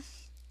iron,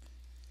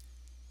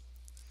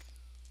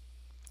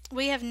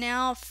 we have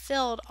now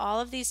filled all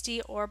of these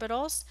d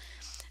orbitals.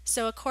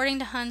 So according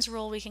to Hund's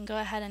rule, we can go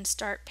ahead and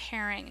start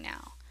pairing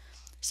now.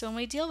 So when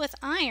we deal with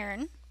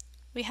iron,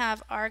 we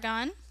have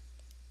argon,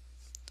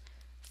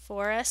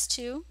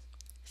 4s2,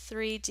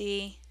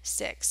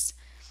 3d6.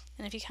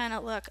 And if you kind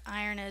of look,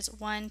 iron is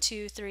 1,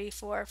 2, 3,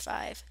 4,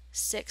 5,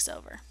 6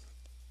 over.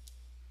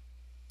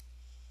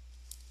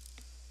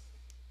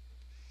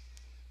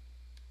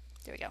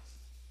 There we go.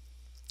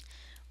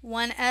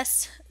 1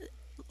 s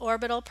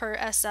orbital per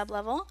s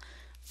sublevel,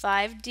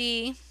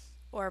 5d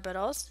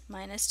orbitals,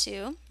 minus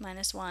 2,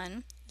 minus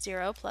 1,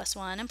 0, plus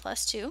 1, and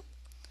plus 2.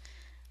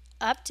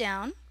 Up,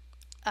 down,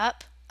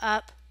 up,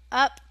 up,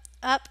 up,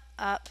 up,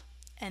 up,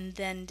 and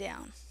then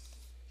down.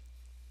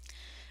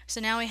 So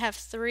now we have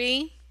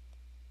 3,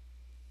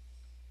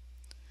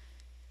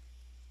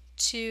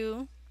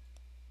 2,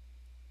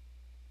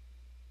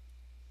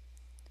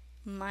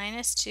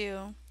 minus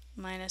 2,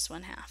 minus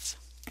 1/2.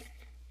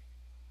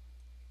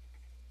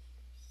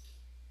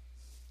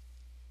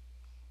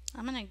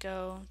 I'm going to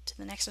go to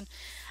the next one.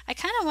 I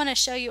kind of want to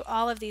show you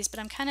all of these, but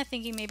I'm kind of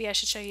thinking maybe I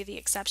should show you the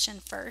exception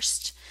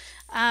first.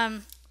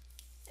 And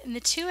the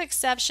two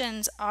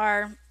exceptions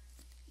are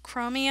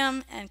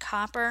chromium and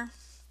copper.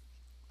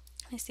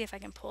 Let me see if I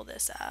can pull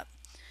this up.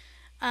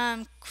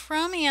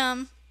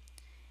 Chromium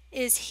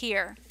is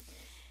here.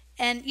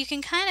 And you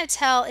can kind of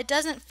tell it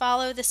doesn't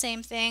follow the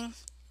same thing.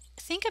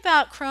 Think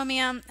about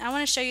chromium. I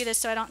want to show you this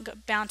so I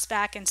don't bounce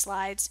back in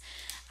slides.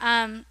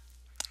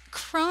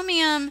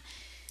 Chromium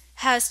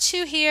has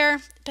 2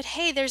 here, but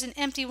hey, there's an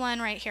empty one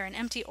right here, an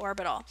empty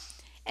orbital.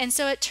 And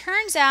so it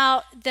turns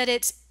out that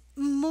it's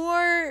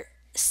more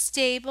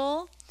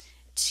stable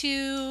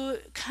to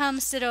come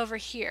sit over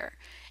here.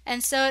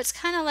 And so it's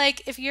kind of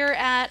like if you're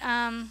at,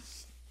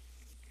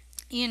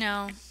 you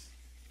know,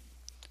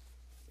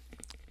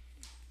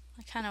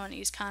 I kind of want to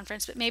use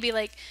conference, but maybe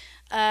like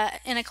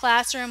in a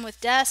classroom with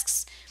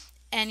desks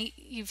and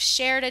you've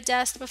shared a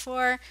desk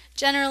before,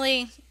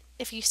 generally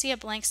if you see a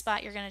blank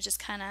spot, you're going to just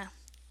kind of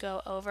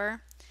go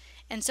over.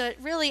 And so it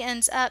really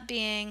ends up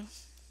being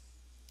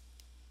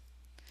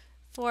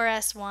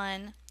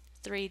 4s1,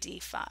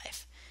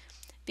 3d5.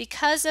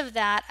 Because of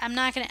that, I'm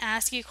not going to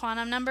ask you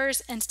quantum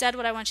numbers. Instead,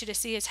 what I want you to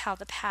see is how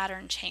the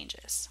pattern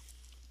changes.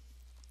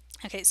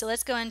 Okay, so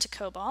let's go into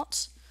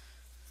cobalt.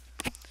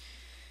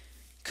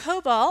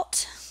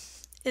 Cobalt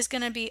is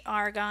going to be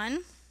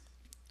argon,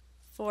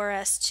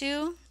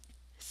 4s2,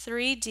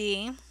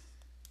 3d.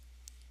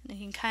 You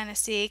can kind of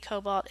see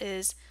cobalt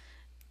is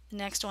the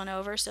next one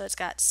over, so it's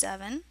got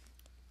 7.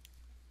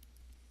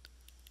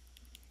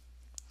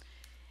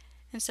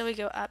 And so we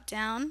go up,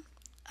 down,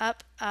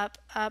 up, up,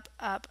 up,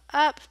 up,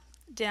 up,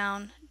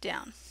 down,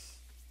 down.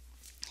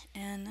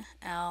 N,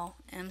 L,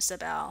 M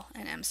sub L,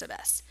 and M sub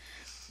S.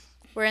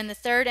 We're in the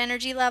third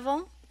energy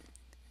level.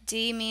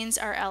 D means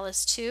our L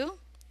is 2.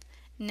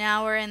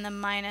 Now we're in the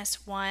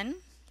minus 1,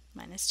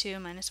 minus 2,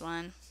 minus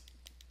 1.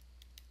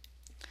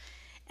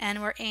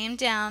 And we're aimed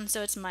down,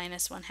 so it's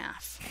minus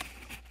 1/2.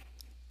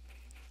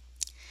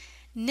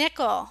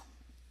 Nickel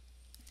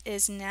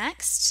is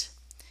next.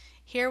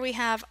 Here we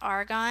have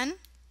argon,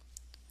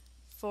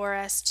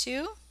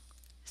 4s2,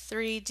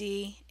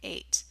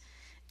 3d8.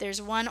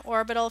 There's 1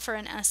 orbital for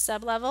an s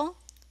sublevel,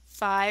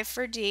 5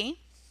 for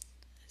d,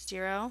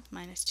 0,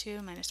 minus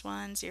 2, minus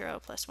 1, 0,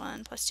 plus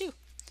 1, plus 2.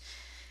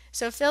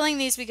 So filling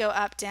these, we go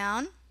up,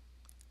 down,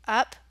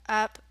 up,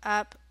 up,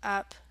 up,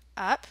 up,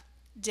 up,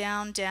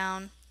 down,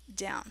 down,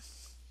 down.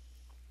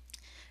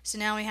 So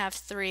now we have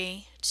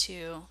 3,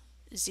 2,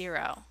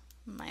 0,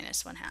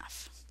 minus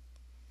 1/2.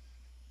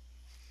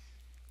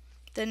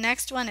 The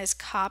next one is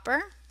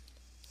copper.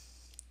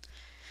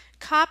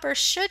 Copper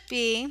should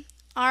be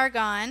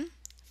argon,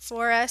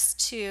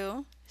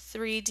 4s2,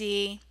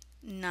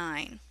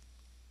 3d9.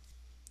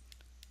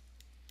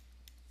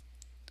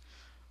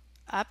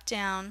 Up,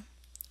 down,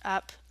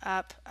 up,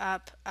 up,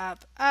 up,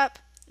 up, up,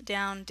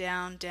 down,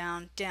 down,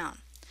 down,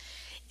 down.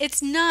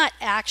 It's not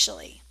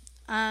actually,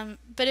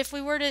 but if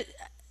we were to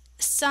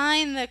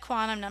sign the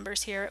quantum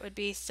numbers here, it would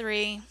be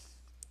 3,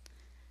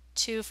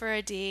 2 for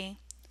a d,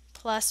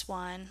 plus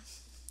 1,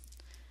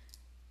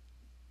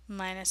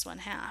 minus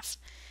 1/2.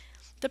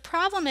 The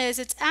problem is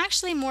it's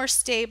actually more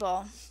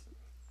stable.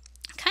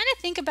 Kind of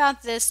think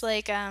about this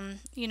like,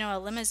 you know, a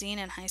limousine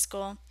in high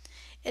school.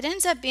 It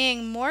ends up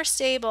being more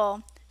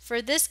stable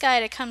for this guy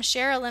to come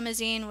share a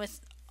limousine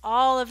with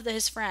all of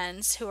his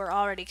friends who are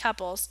already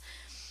couples,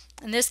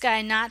 and this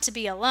guy not to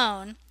be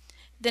alone,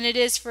 than it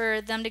is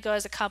for them to go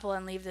as a couple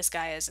and leave this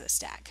guy as a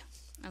stag.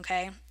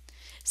 Okay?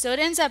 So it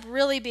ends up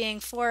really being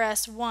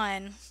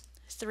 4s1,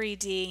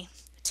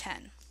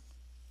 3d10.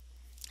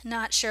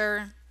 Not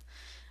sure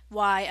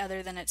why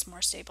other than it's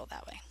more stable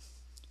that way.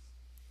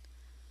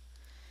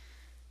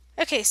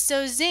 Okay,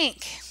 so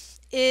zinc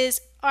is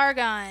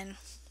argon,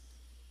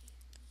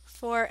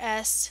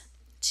 4s2,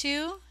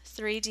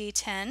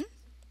 3d10,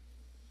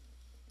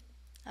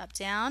 up,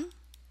 down,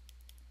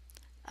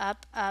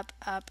 up, up,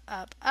 up,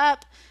 up,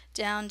 up,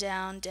 down,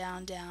 down,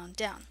 down, down,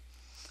 down.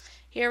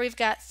 Here we've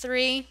got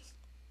 3,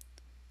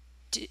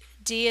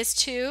 D is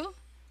 2,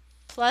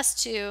 plus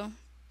 2,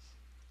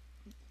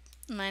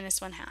 minus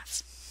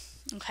 1/2.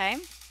 Okay?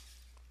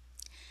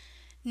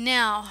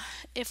 Now,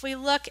 if we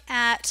look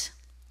at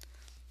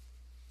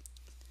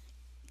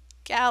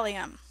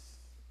gallium,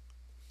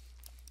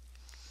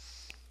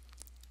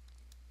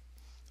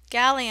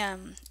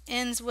 gallium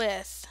ends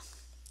with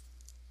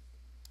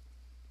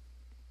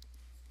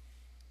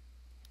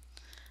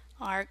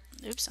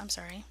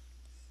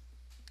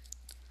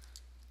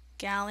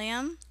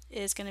gallium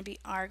is going to be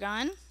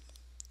argon,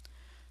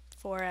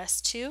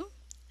 4s2,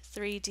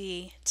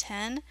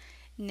 3d10.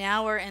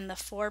 Now we're in the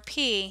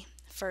 4p,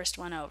 first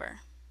one over.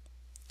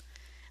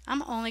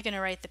 I'm only going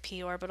to write the p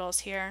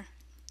orbitals here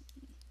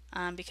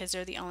because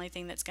they're the only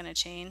thing that's going to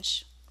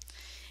change.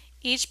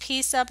 Each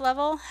p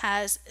sublevel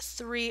has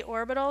 3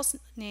 orbitals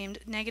named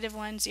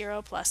 -1,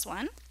 0,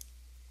 +1.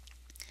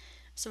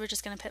 So we're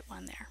just going to put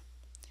 1 there.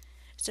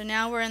 So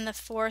now we're in the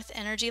 4th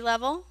energy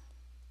level.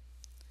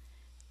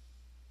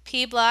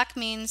 P block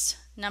means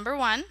number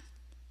 1,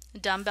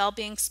 dumbbell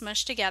being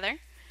smushed together.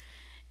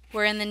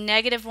 We're in the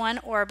 -1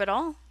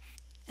 orbital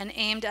and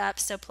aimed up,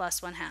 so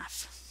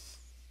 +1/2.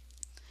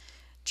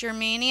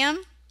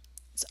 Germanium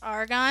is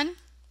argon,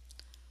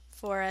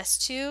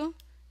 4s2,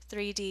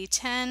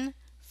 3d10,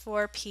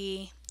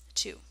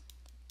 4p2.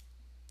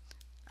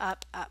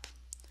 Up, up.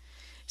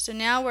 So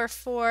now we're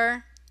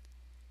 4,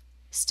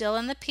 still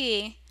in the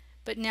p,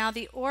 but now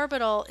the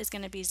orbital is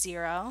going to be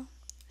 0,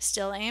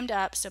 still aimed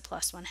up, so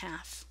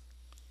 +1/2.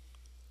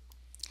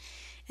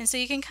 And so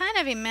you can kind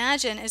of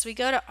imagine as we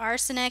go to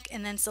arsenic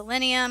and then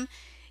selenium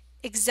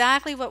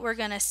exactly what we're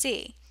going to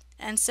see.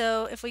 And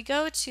so if we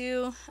go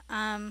to,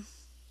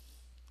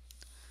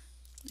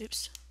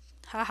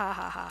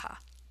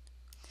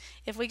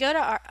 if we go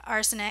to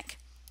arsenic,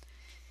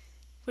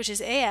 which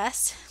is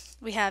As,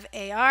 we have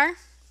Ar, I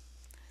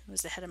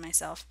was ahead of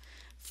myself,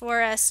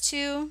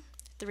 4s2,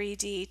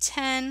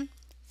 3d10,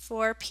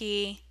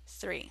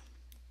 4p3.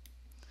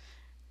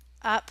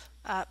 Up,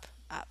 up,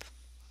 up.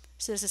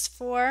 So this is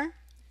 4.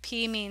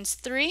 P means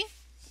 3.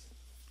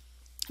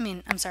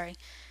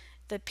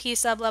 The P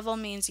sublevel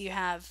means you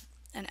have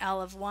an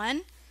L of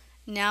 1.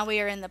 Now we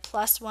are in the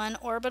 +1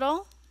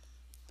 orbital.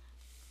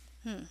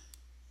 And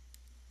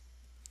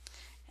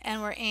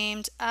we're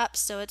aimed up,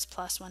 so it's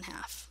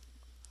 +1/2.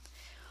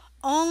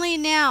 Only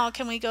now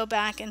can we go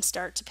back and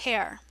start to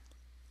pair.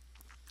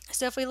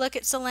 So if we look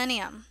at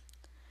selenium,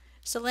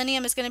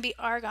 selenium is going to be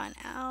argon,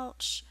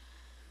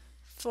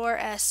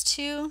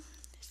 4s2,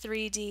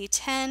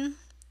 3d10,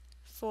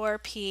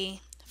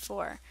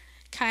 4p4.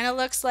 Kind of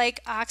looks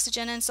like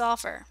oxygen and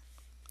sulfur.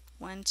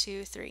 1,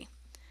 2, 3.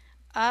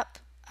 Up,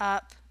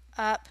 up,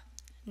 up,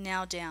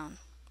 now down.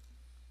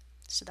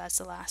 So that's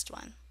the last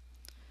one.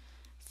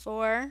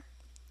 4,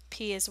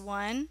 p is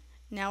 1.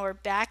 Now we're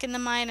back in the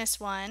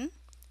 -1.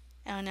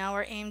 And now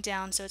we're aimed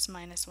down, so it's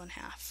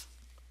 -1/2.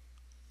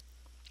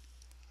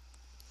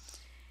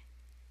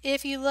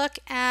 If you look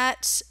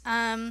at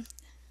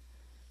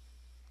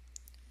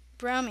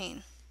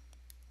bromine,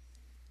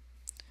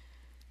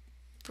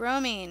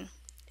 bromine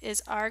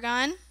is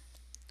argon,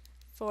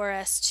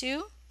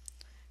 4s2,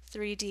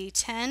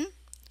 3d10,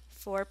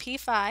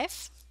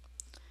 4p5.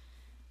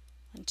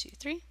 1, 2,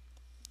 3.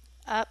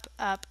 Up,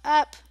 up,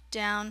 up,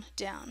 down,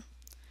 down.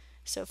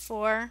 So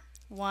 4,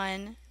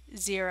 1,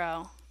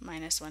 0,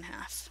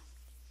 -1/2.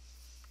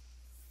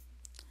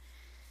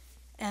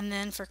 And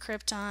then for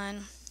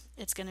krypton,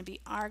 it's going to be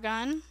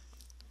argon,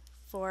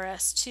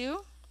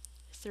 4s2,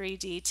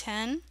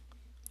 3d10,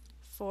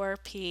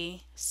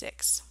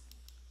 4p6.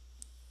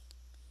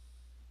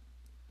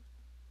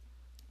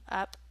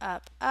 Up,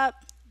 up,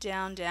 up,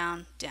 down,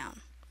 down,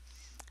 down.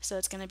 So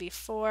it's going to be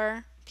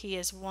 4, p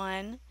is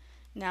 1.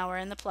 Now we're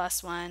in the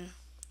 +1,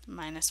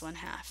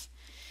 -1/2.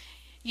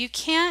 You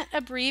can't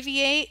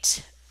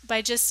abbreviate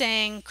by just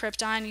saying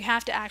krypton. You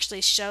have to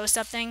actually show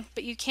something,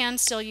 but you can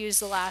still use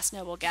the last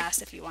noble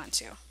gas if you want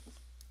to.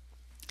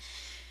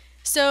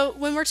 So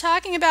when we're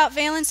talking about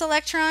valence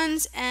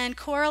electrons and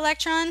core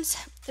electrons,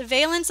 the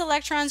valence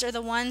electrons are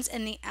the ones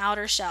in the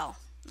outer shell,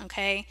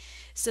 okay?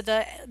 So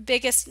the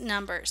biggest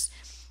numbers.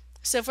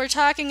 So if we're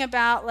talking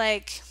about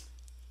like,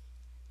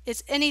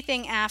 it's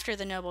anything after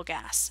the noble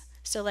gas.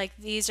 So like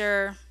these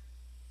are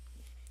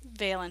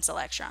valence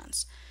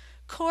electrons.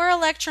 Core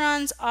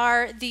electrons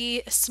are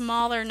the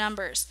smaller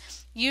numbers.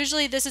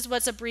 Usually this is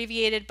what's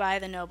abbreviated by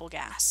the noble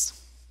gas.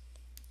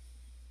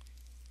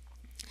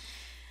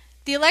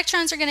 The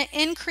electrons are going to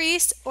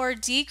increase or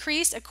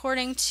decrease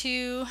according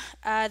to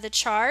the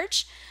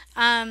charge.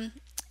 And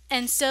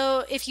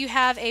so if you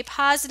have a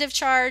positive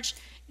charge,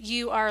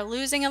 you are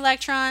losing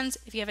electrons.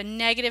 If you have a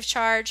negative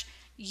charge,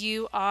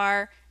 you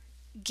are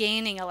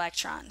gaining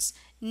electrons.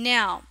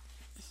 Now,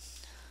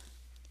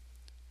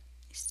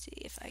 let's see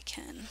if I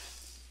can.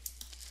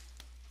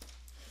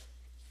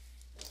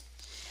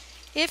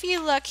 If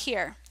you look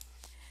here,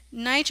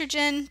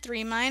 nitrogen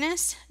 3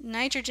 minus,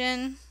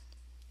 nitrogen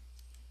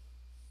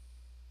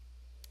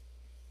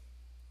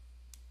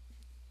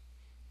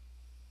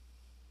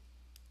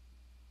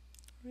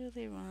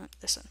really want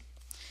this one.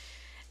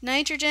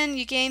 Nitrogen,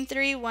 you gain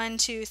 3, 1,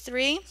 2,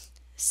 3.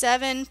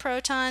 7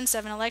 protons,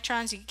 7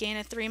 electrons, you gain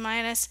a 3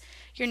 minus.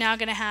 You're now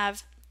going to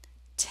have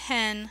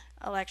 10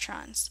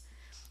 electrons.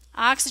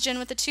 Oxygen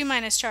with the 2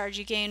 minus charge,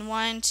 you gain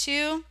 1,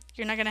 2.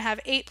 You're not going to have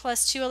 8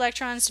 plus 2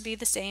 electrons to be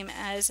the same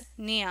as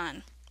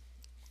neon.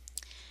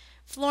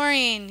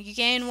 Fluorine, you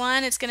gain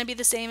 1, it's going to be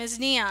the same as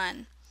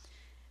neon.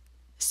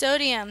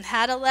 Sodium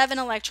had 11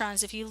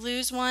 electrons. If you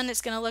lose 1,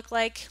 it's going to look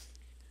like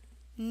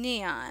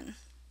neon.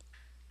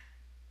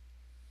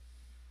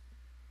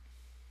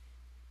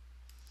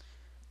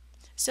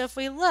 So if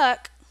we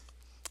look,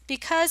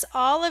 because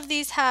all of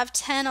these have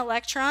 10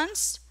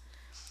 electrons,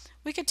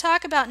 we could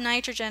talk about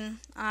nitrogen,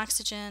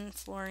 oxygen,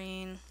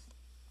 fluorine,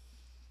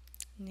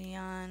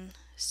 neon,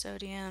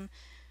 sodium.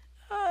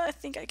 I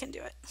think I can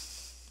do it.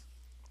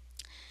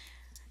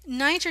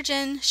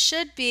 Nitrogen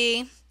should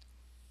be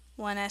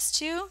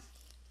 1s2,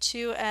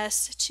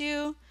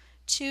 2s2,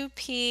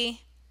 2p3.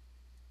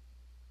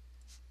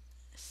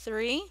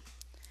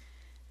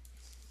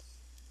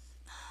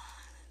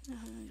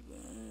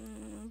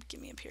 Give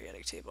me a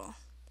periodic table.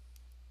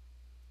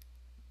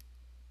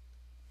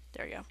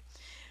 There we go.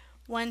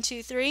 1,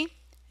 2, 3.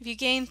 If you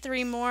gain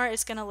 3 more,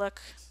 it's going to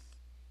look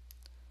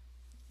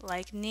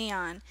like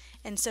neon.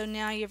 And so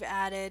now you've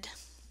added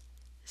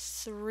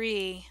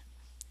 3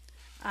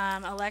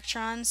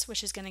 electrons,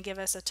 which is going to give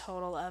us a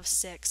total of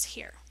 6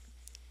 here.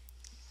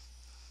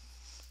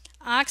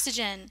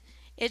 Oxygen.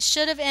 It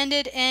should have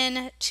ended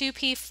in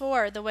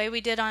 2p4 the way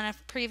we did on a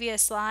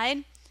previous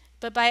slide.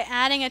 But by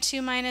adding a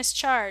 2 minus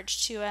charge,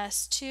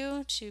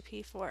 2s2,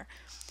 2p4,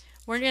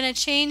 we're going to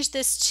change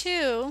this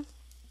 2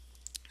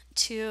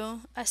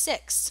 to a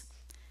 6.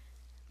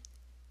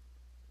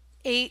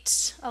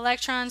 8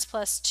 electrons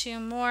plus 2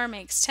 more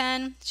makes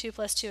 10. 2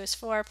 plus 2 is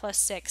 4, plus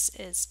 6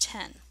 is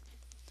 10.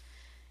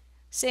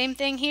 Same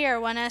thing here,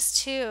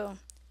 1s2,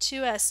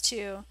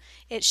 2s2.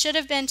 It should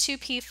have been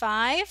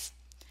 2p5,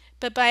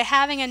 but by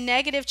having a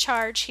negative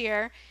charge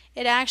here,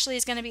 it actually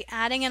is going to be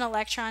adding an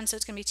electron, so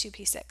it's going to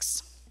be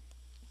 2p6.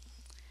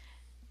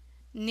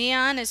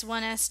 Neon is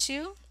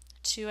 1s2,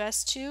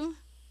 2s2,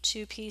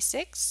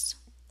 2p6.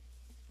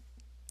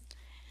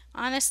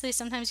 Honestly,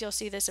 sometimes you'll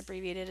see this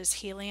abbreviated as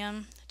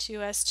helium,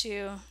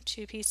 2s2,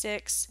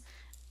 2p6,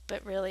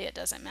 but really it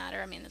doesn't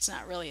matter. I mean, it's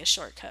not really a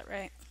shortcut,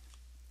 right?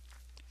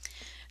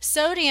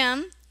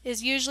 Sodium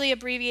is usually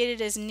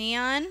abbreviated as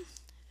neon,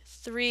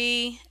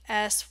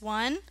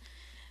 3s1.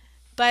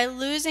 By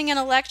losing an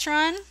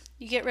electron,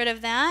 you get rid of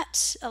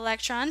that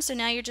electron, so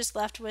now you're just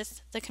left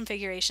with the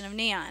configuration of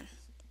neon.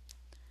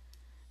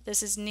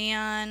 This is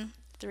neon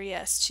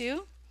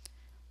 3s2.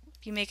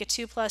 If you make a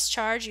 2 plus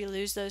charge, you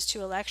lose those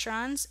 2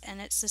 electrons, and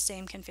it's the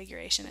same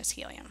configuration as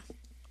helium.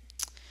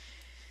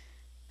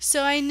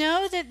 So I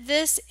know that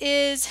this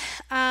is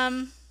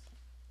kind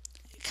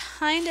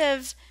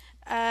of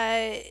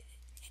a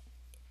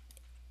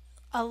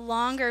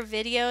longer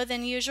video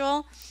than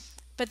usual,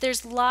 but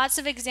there's lots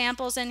of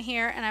examples in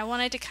here, and I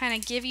wanted to kind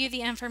of give you the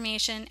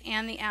information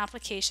and the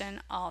application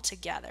all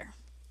together.